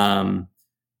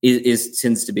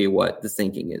 Tends to be what the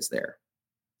thinking is there.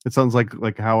 It sounds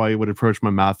like how I would approach my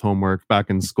math homework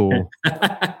back in school.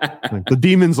 Like, the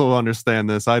demons will understand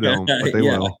this. I don't, but they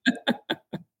will.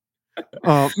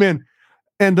 Man.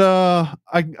 And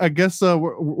I guess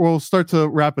we'll start to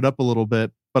wrap it up a little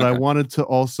bit, but okay. I wanted to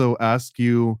also ask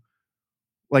you,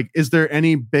 like, is there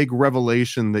any big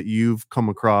revelation that you've come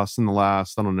across in the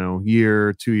last, I don't know,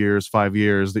 year, 2 years, 5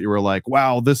 years that you were like,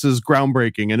 wow, this is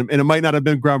groundbreaking? And it might not have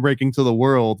been groundbreaking to the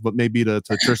world, but maybe to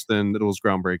Tristan, it was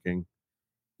groundbreaking.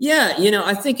 Yeah,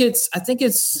 I think it's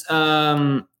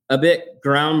a bit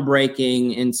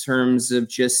groundbreaking in terms of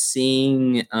just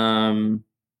seeing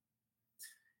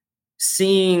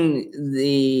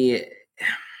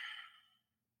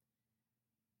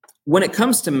when it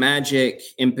comes to magic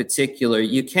in particular,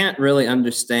 you can't really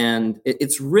understand.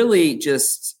 It's really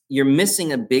just, you're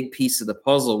missing a big piece of the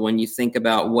puzzle when you think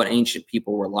about what ancient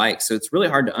people were like. So it's really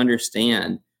hard to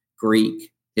understand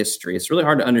Greek history. It's really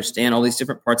hard to understand all these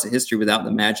different parts of history without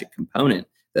the magic component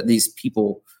that these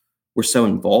people were so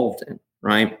involved in,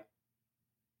 right?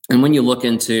 And when you look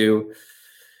into,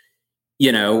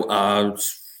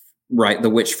 right, the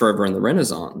witch fervor in the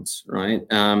Renaissance, right?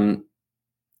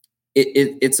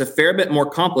 It's a fair bit more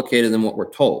complicated than what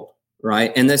we're told,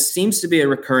 right? And this seems to be a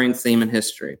recurring theme in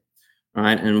history,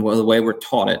 right? And the way we're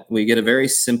taught it, we get a very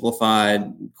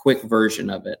simplified, quick version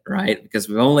of it, right? Because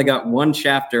we've only got one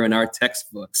chapter in our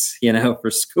textbooks,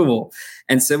 for school.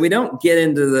 And so we don't get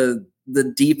into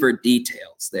the deeper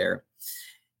details there.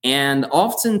 And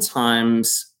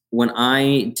oftentimes when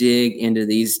I dig into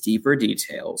these deeper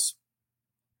details,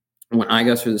 when I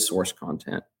go through the source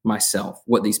content myself,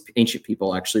 what these ancient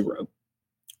people actually wrote,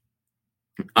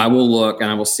 I will look and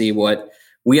I will see what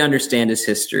we understand as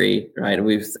history, right?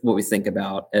 What we think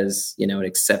about as, an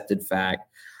accepted fact.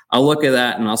 I'll look at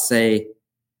that and I'll say,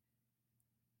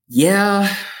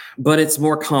 yeah, but it's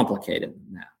more complicated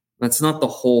than that. That's not the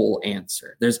whole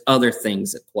answer. There's other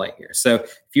things at play here. So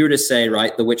if you were to say,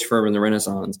 right, the witch fervor in the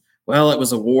Renaissance, well, it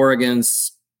was a war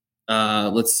against,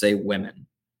 let's say, women.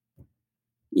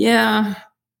 Yeah,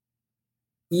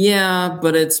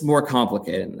 but it's more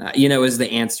complicated than that, is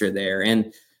the answer there.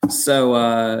 And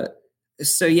so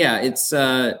yeah, it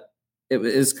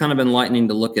was kind of enlightening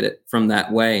to look at it from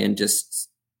that way and just,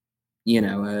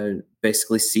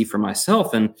 basically see for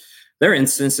myself. And there are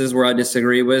instances where I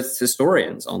disagree with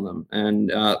historians on them,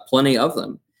 and plenty of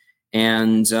them.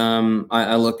 And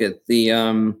I look at the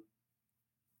I've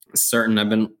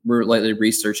been lately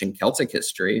researching Celtic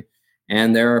history,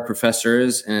 and there are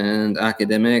professors and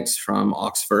academics from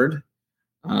Oxford,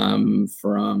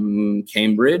 from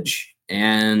Cambridge,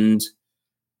 and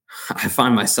I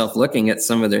find myself looking at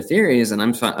some of their theories, and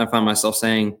I find myself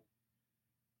saying,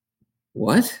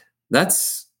 "What?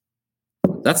 That's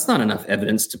not enough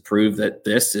evidence to prove that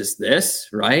this is this,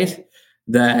 right?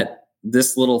 That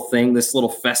this little thing, this little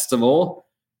festival,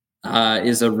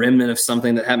 is a remnant of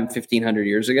something that happened 1,500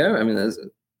 years ago. I mean,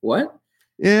 what?"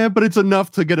 Yeah, but it's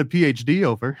enough to get a PhD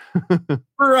over.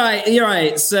 Right, you're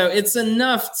right. So it's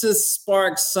enough to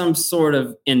spark some sort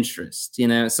of interest,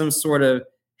 some sort of,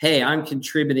 hey, I'm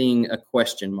contributing a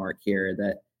question mark here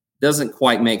that doesn't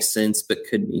quite make sense, but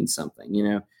could mean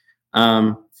something,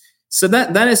 So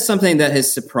that is something that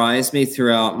has surprised me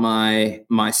throughout my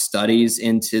studies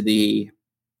into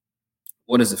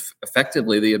what is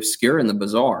effectively the obscure and the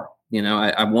bizarre.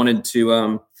 I wanted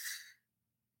to,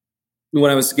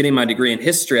 when I was getting my degree in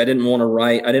history, I didn't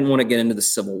want to get into the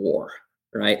Civil War,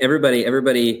 right? Everybody,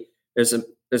 there's a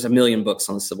million books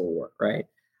on the Civil War, right?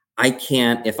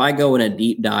 If I go in a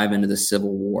deep dive into the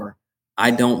Civil War,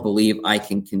 I don't believe I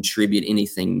can contribute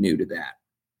anything new to that,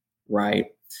 right?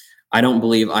 I don't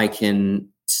believe I can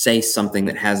say something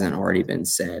that hasn't already been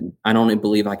said. I don't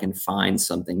believe I can find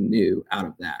something new out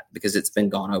of that because it's been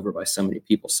gone over by so many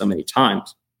people so many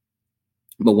times.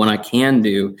 But what I can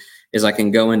do is I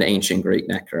can go into ancient Greek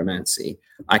necromancy.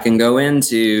 I can go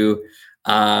into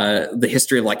the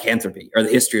history of lycanthropy or the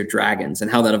history of dragons and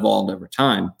how that evolved over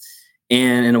time.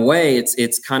 And in a way,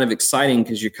 it's kind of exciting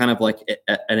because you're kind of like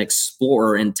an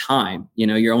explorer in time.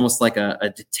 You're almost like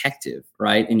a detective,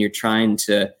 right? And you're trying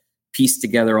to piece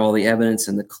together all the evidence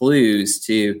and the clues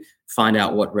to find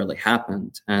out what really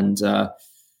happened. And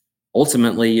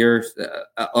ultimately, you're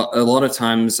a lot of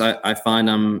times I find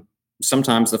I'm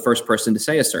sometimes the first person to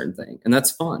say a certain thing, and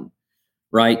that's fun,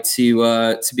 right?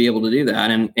 To be able to do that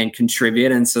and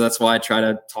contribute. And so that's why I try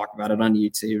to talk about it on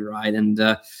YouTube, right? And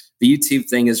the YouTube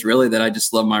thing is really that I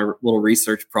just love my little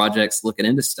research projects, looking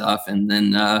into stuff, and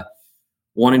then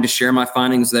wanting to share my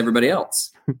findings with everybody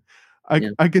else.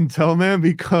 I can tell, man,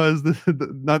 because this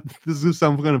is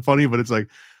something kind of funny, but it's like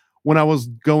when I was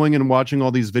going and watching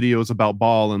all these videos about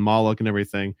Baal and Moloch and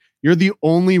everything, you're the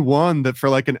only one that for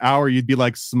like an hour you'd be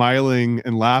like smiling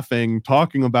and laughing,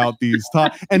 talking about these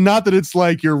and not that it's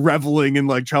like you're reveling in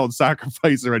like child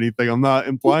sacrifice or anything. I'm not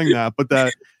implying that, but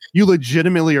that you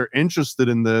legitimately are interested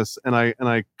in this, and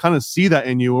I kind of see that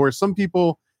in you. Or some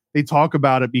people, they talk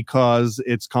about it because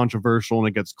it's controversial and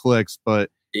it gets clicks, but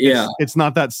it's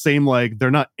not that same, like they're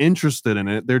not interested in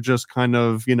it. They're just kind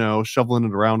of, shoveling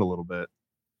it around a little bit.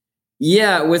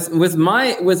 Yeah, with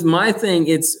my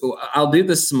thing, I'll do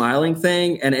the smiling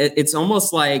thing, and it's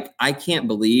almost like I can't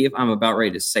believe I'm about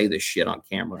ready to say this shit on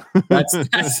camera. That's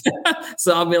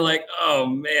so I'll be like, oh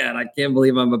man, I can't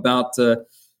believe I'm about to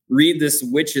read this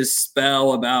witch's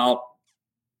spell about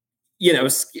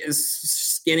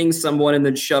skinning someone and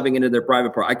then shoving into their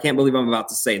private part. I can't believe I'm about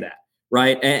to say that,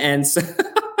 right? And so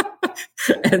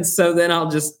and so then I'll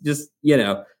just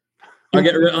I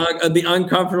get the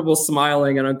uncomfortable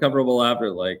smiling and uncomfortable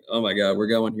laughter, like, oh my God, we're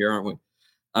going here, aren't we?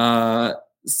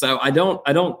 So I don't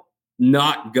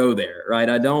not go there, right?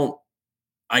 I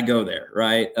go there,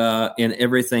 right? In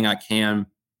everything I can,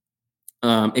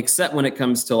 except when it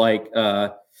comes to like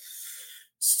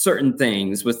certain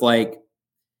things with like,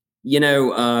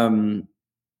 one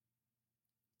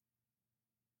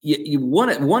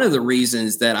of the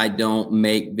reasons that I don't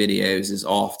make videos as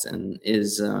often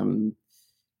is,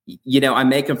 I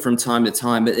make them from time to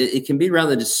time, but it can be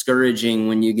rather discouraging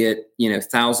when you get,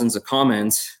 thousands of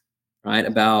comments, right,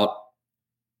 about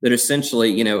that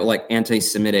essentially, like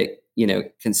anti-Semitic,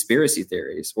 conspiracy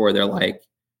theories, or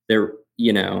they're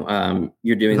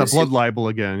you're doing that this blood libel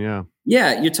again. Yeah.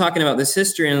 Yeah, you're talking about this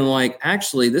history, and like,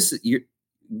 actually, this is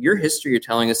your history. You're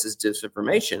telling us is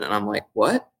disinformation, and I'm like,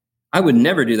 what? I would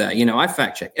never do that. I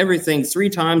fact check everything 3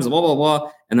 times, blah blah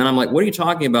blah, and then I'm like, what are you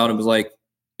talking about? It was like,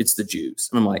 it's the Jews,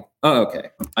 and I'm like, oh, okay,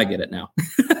 I get it now.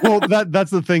 Well,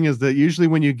 that's the thing, is that usually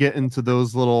when you get into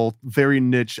those little very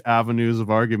niche avenues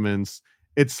of arguments,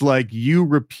 it's like you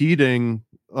repeating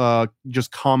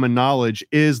just common knowledge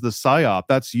is the psyop.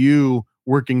 That's you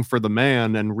working for the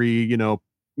man and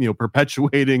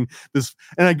perpetuating this.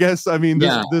 And I guess, I mean,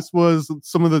 this was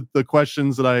some of the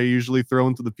questions that I usually throw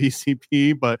into the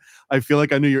PCP, but I feel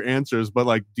like I knew your answers. But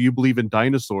like, do you believe in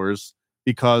dinosaurs?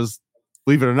 Because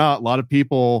believe it or not, a lot of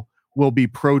people will be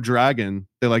pro dragon.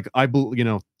 They're like,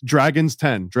 dragons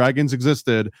 10, dragons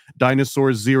existed,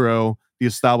 dinosaurs 0. The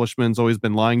establishment's always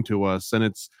been lying to us, and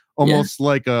it's almost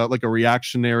like a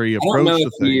reactionary approach. I don't know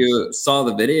if you saw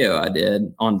the video I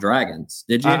did on dragons.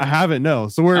 Did you? I haven't. No.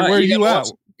 So where are you at?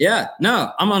 Yeah,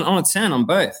 no, I'm on a 10 on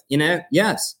both.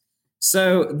 Yes.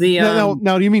 So the now,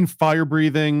 do you mean fire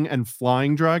breathing and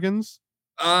flying dragons?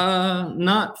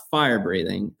 Not fire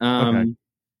breathing. Okay.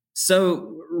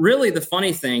 So really, the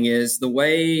funny thing is the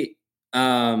way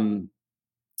a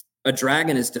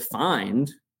dragon is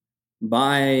defined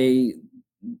by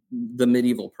the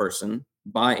medieval person,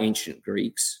 by ancient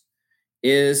Greeks,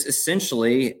 is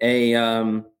essentially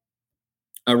a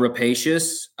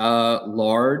rapacious,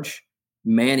 large,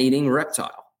 man-eating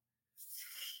reptile.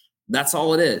 That's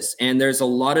all it is. And there's a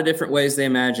lot of different ways they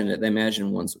imagine it. They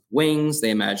imagine ones with wings. They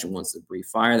imagine ones that breathe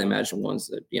fire. They imagine ones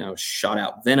that, shot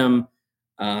out venom.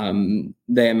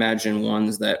 They imagine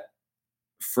ones that,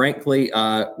 frankly,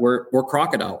 were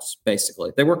crocodiles.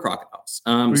 Basically, they were crocodiles.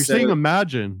 You're saying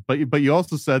imagine, but you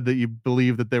also said that you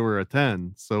believe that they were a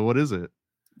 10. So what is it?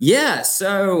 Yeah.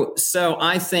 So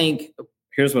I think,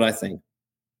 here's what I think.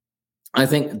 I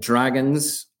think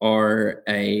dragons are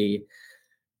an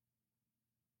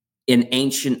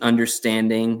ancient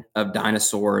understanding of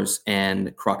dinosaurs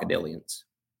and crocodilians.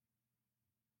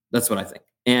 That's what I think.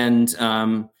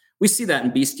 And we see that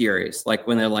in bestiaries, like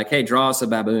when they're like, hey, draw us a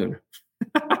baboon.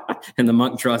 And the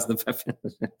monk draws the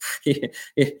baboon.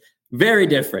 Very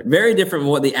different from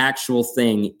what the actual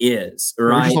thing is,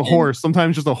 right? Or just a horse.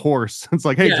 Sometimes just a horse. It's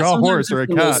like, hey, draw a horse or a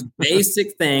cat. Most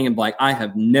basic thing. And like, I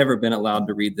have never been allowed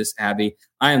to read this abbey.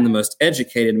 I am the most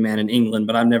educated man in England,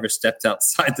 but I've never stepped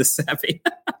outside this abbey.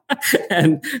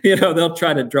 And they'll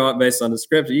try to draw it based on the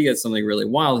script. You get something really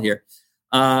wild here.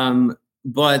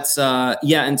 But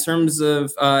in terms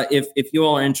of if you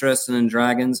all are interested in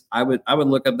dragons, I would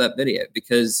look up that video,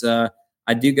 because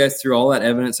I do go through all that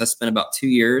evidence. I spent about 2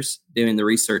 years doing the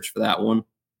research for that one.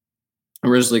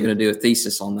 I'm originally going to do a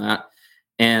thesis on that.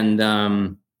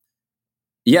 And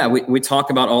we talk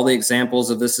about all the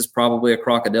examples of this is probably a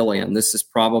crocodilian. This is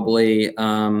probably,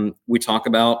 we talk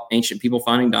about ancient people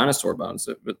finding dinosaur bones.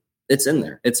 It's in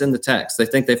there. It's in the text. They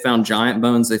think they found giant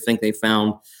bones. They think they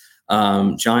found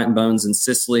giant bones in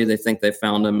Sicily. They think they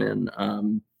found them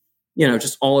in,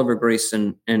 just all over Greece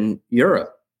and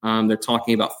Europe. They're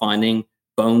talking about finding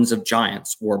bones of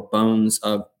giants or bones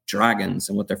of dragons.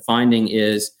 And what they're finding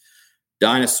is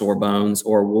dinosaur bones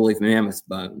or woolly mammoth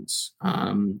bones.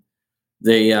 In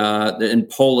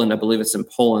Poland, I believe it's in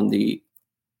Poland,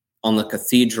 on the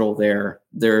cathedral there,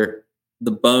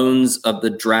 the bones of the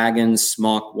dragon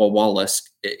Smock Wawalisk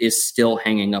is still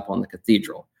hanging up on the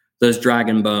cathedral. Those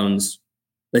dragon bones,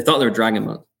 they thought they were dragon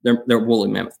bones. They're woolly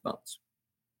mammoth bones.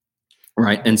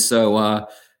 Right. And so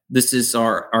this is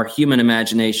our human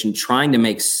imagination trying to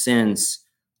make sense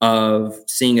of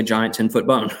seeing a giant 10-foot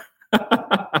bone.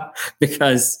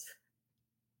 Because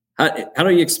how do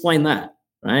you explain that?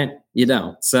 Right? You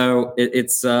don't. So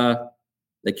it's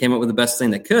they came up with the best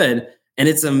thing they could. And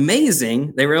it's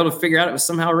amazing they were able to figure out it was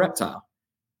somehow a reptile.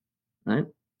 Right?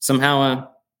 Somehow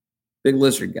a big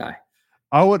lizard guy.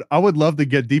 I would love to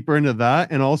get deeper into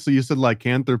that. And also you said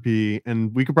lycanthropy,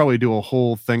 and we could probably do a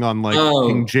whole thing on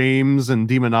King James and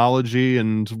demonology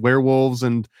and werewolves.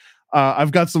 And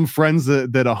I've got some friends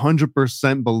that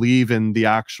 100% believe in the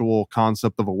actual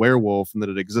concept of a werewolf and that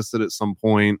it existed at some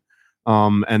point.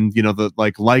 And the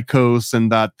Lycos,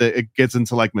 and that it gets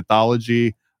into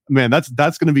mythology. Man, that's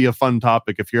going to be a fun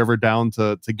topic if you're ever down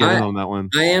to get in on that one.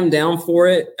 I am down for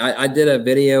it. I did a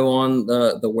video on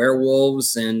the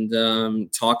werewolves and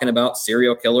talking about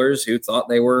serial killers who thought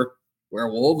they were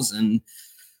werewolves, and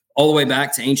all the way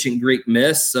back to ancient Greek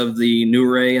myths of the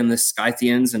Nurae and the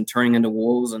Scythians and turning into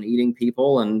wolves and eating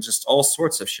people and just all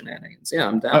sorts of shenanigans. Yeah,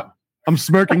 I'm down. I'm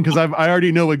smirking because I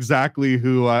already know exactly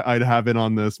who I'd have in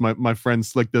on this. My friend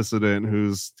Slick Dissident,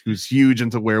 who's huge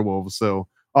into werewolves. So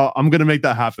I'm gonna make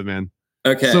that happen, man.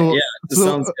 Okay. So, yeah.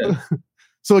 Sounds good.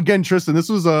 So again, Tristan, this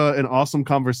was an awesome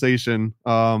conversation.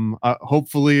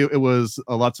 Hopefully it was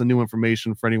lots of new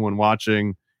information for anyone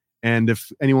watching. And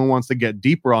if anyone wants to get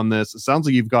deeper on this, it sounds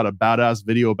like you've got a badass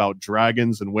video about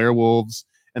dragons and werewolves,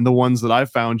 and the ones that I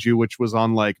found you, which was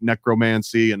on like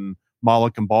necromancy and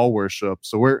Moloch and Baal worship.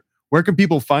 So where can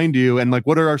people find you? And like,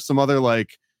 what are some other,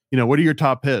 like, what are your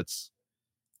top hits?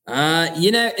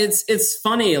 It's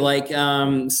funny. Like,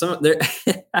 some there,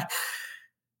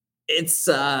 it's,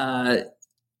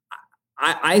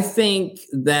 I think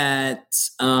that,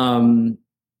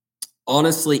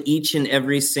 honestly, each and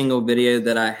every single video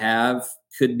that I have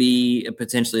could be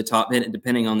potentially a top hit,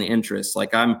 depending on the interest.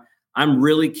 Like, I'm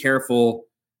really careful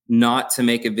not to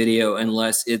make a video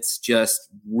unless it's just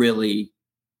really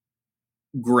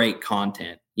great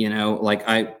content. Like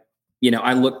I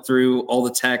look through all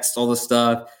the text, all the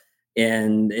stuff,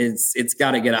 and it's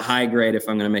got to get a high grade if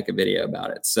I'm going to make a video about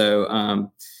it. So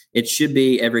it should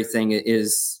be everything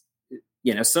is.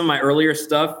 Some of my earlier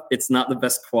stuff, it's not the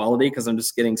best quality because I'm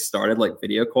just getting started, like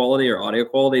video quality or audio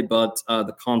quality, but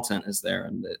the content is there,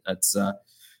 and that's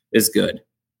is good.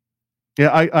 Yeah,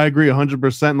 I agree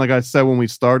 100%. Like I said, when we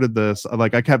started this,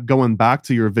 like I kept going back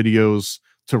to your videos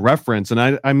to reference.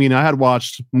 And I mean, I had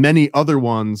watched many other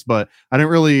ones, but I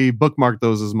didn't really bookmark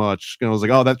those as much. I was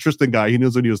like, oh, that Tristan guy, he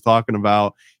knows what he was talking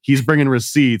about. He's bringing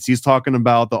receipts. He's talking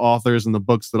about the authors and the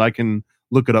books that I can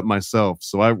look it up myself.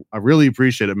 So I really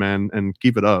appreciate it, man, and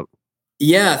keep it up.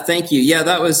 Yeah, thank you. Yeah,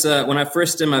 that was when I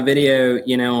first did my video,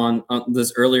 on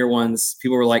those earlier ones,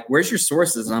 people were like, where's your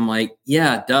sources? And I'm like,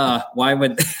 yeah, duh. Why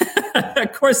would,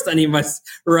 of course I need my,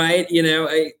 right?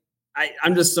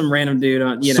 I'm just some random dude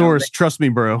on, Source, trust me,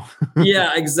 bro.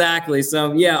 Yeah, exactly.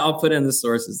 So yeah, I'll put in the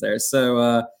sources there.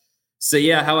 So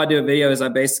yeah, how I do a video is I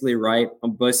basically write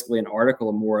basically an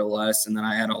article more or less, and then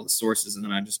I add all the sources, and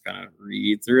then I just kind of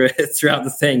read through it throughout the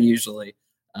thing usually.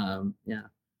 Yeah.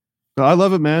 I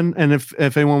love it, man. And if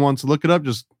anyone wants to look it up,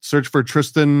 just search for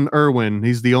Tristan Erwin.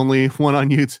 He's the only one on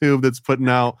YouTube that's putting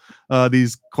out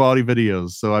these quality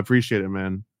videos. So I appreciate it,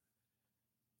 man.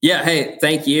 Yeah. Hey,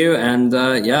 thank you. And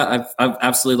yeah, I've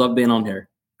absolutely loved being on here.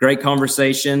 Great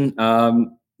conversation.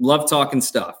 Love talking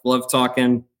stuff. Love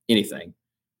talking anything.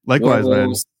 Likewise,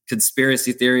 man.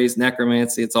 Conspiracy theories,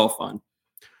 necromancy. It's all fun.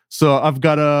 So I've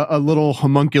got a little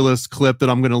homunculus clip that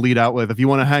I'm going to lead out with. If you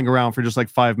want to hang around for just like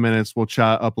 5 minutes, we'll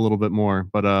chat up a little bit more.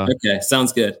 But okay,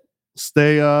 sounds good.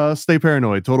 Stay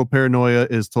paranoid. Total paranoia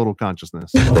is total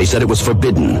consciousness. They said it was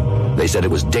forbidden. They said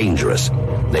it was dangerous.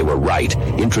 They were right.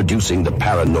 Introducing the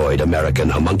Paranoid American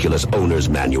Homunculus Owner's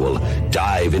Manual.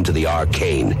 Dive into the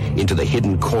arcane, into the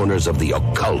hidden corners of the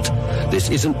occult. This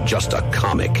isn't just a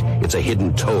comic. It's a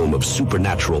hidden tome of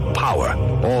supernatural power.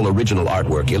 All original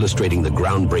artwork illustrating the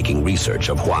groundbreaking research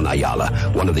of Juan Ayala,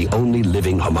 one of the only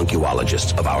living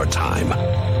homunculologists of our time.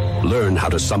 Learn how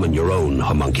to summon your own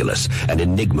homunculus, an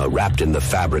enigma wrapped in the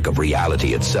fabric of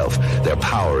reality itself, their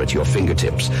power at your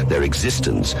fingertips, their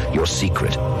existence, your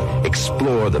secret.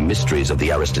 Explore the mysteries of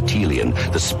the Aristotelian,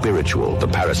 the spiritual, the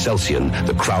Paracelsian,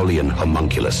 the Crowleyan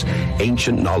homunculus,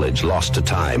 ancient knowledge lost to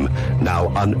time,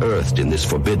 now unearthed in this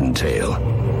forbidden tale.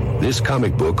 This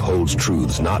comic book holds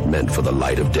truths not meant for the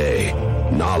light of day,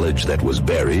 knowledge that was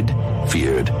buried,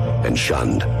 feared, and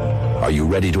shunned. Are you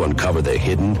ready to uncover the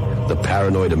hidden? The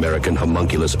Paranoid American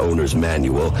Homunculus Owner's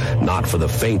Manual, not for the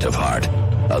faint of heart.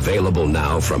 Available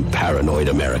now from Paranoid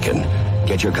American.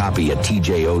 Get your copy at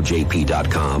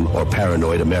tjojp.com or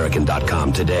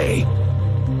paranoidamerican.com today.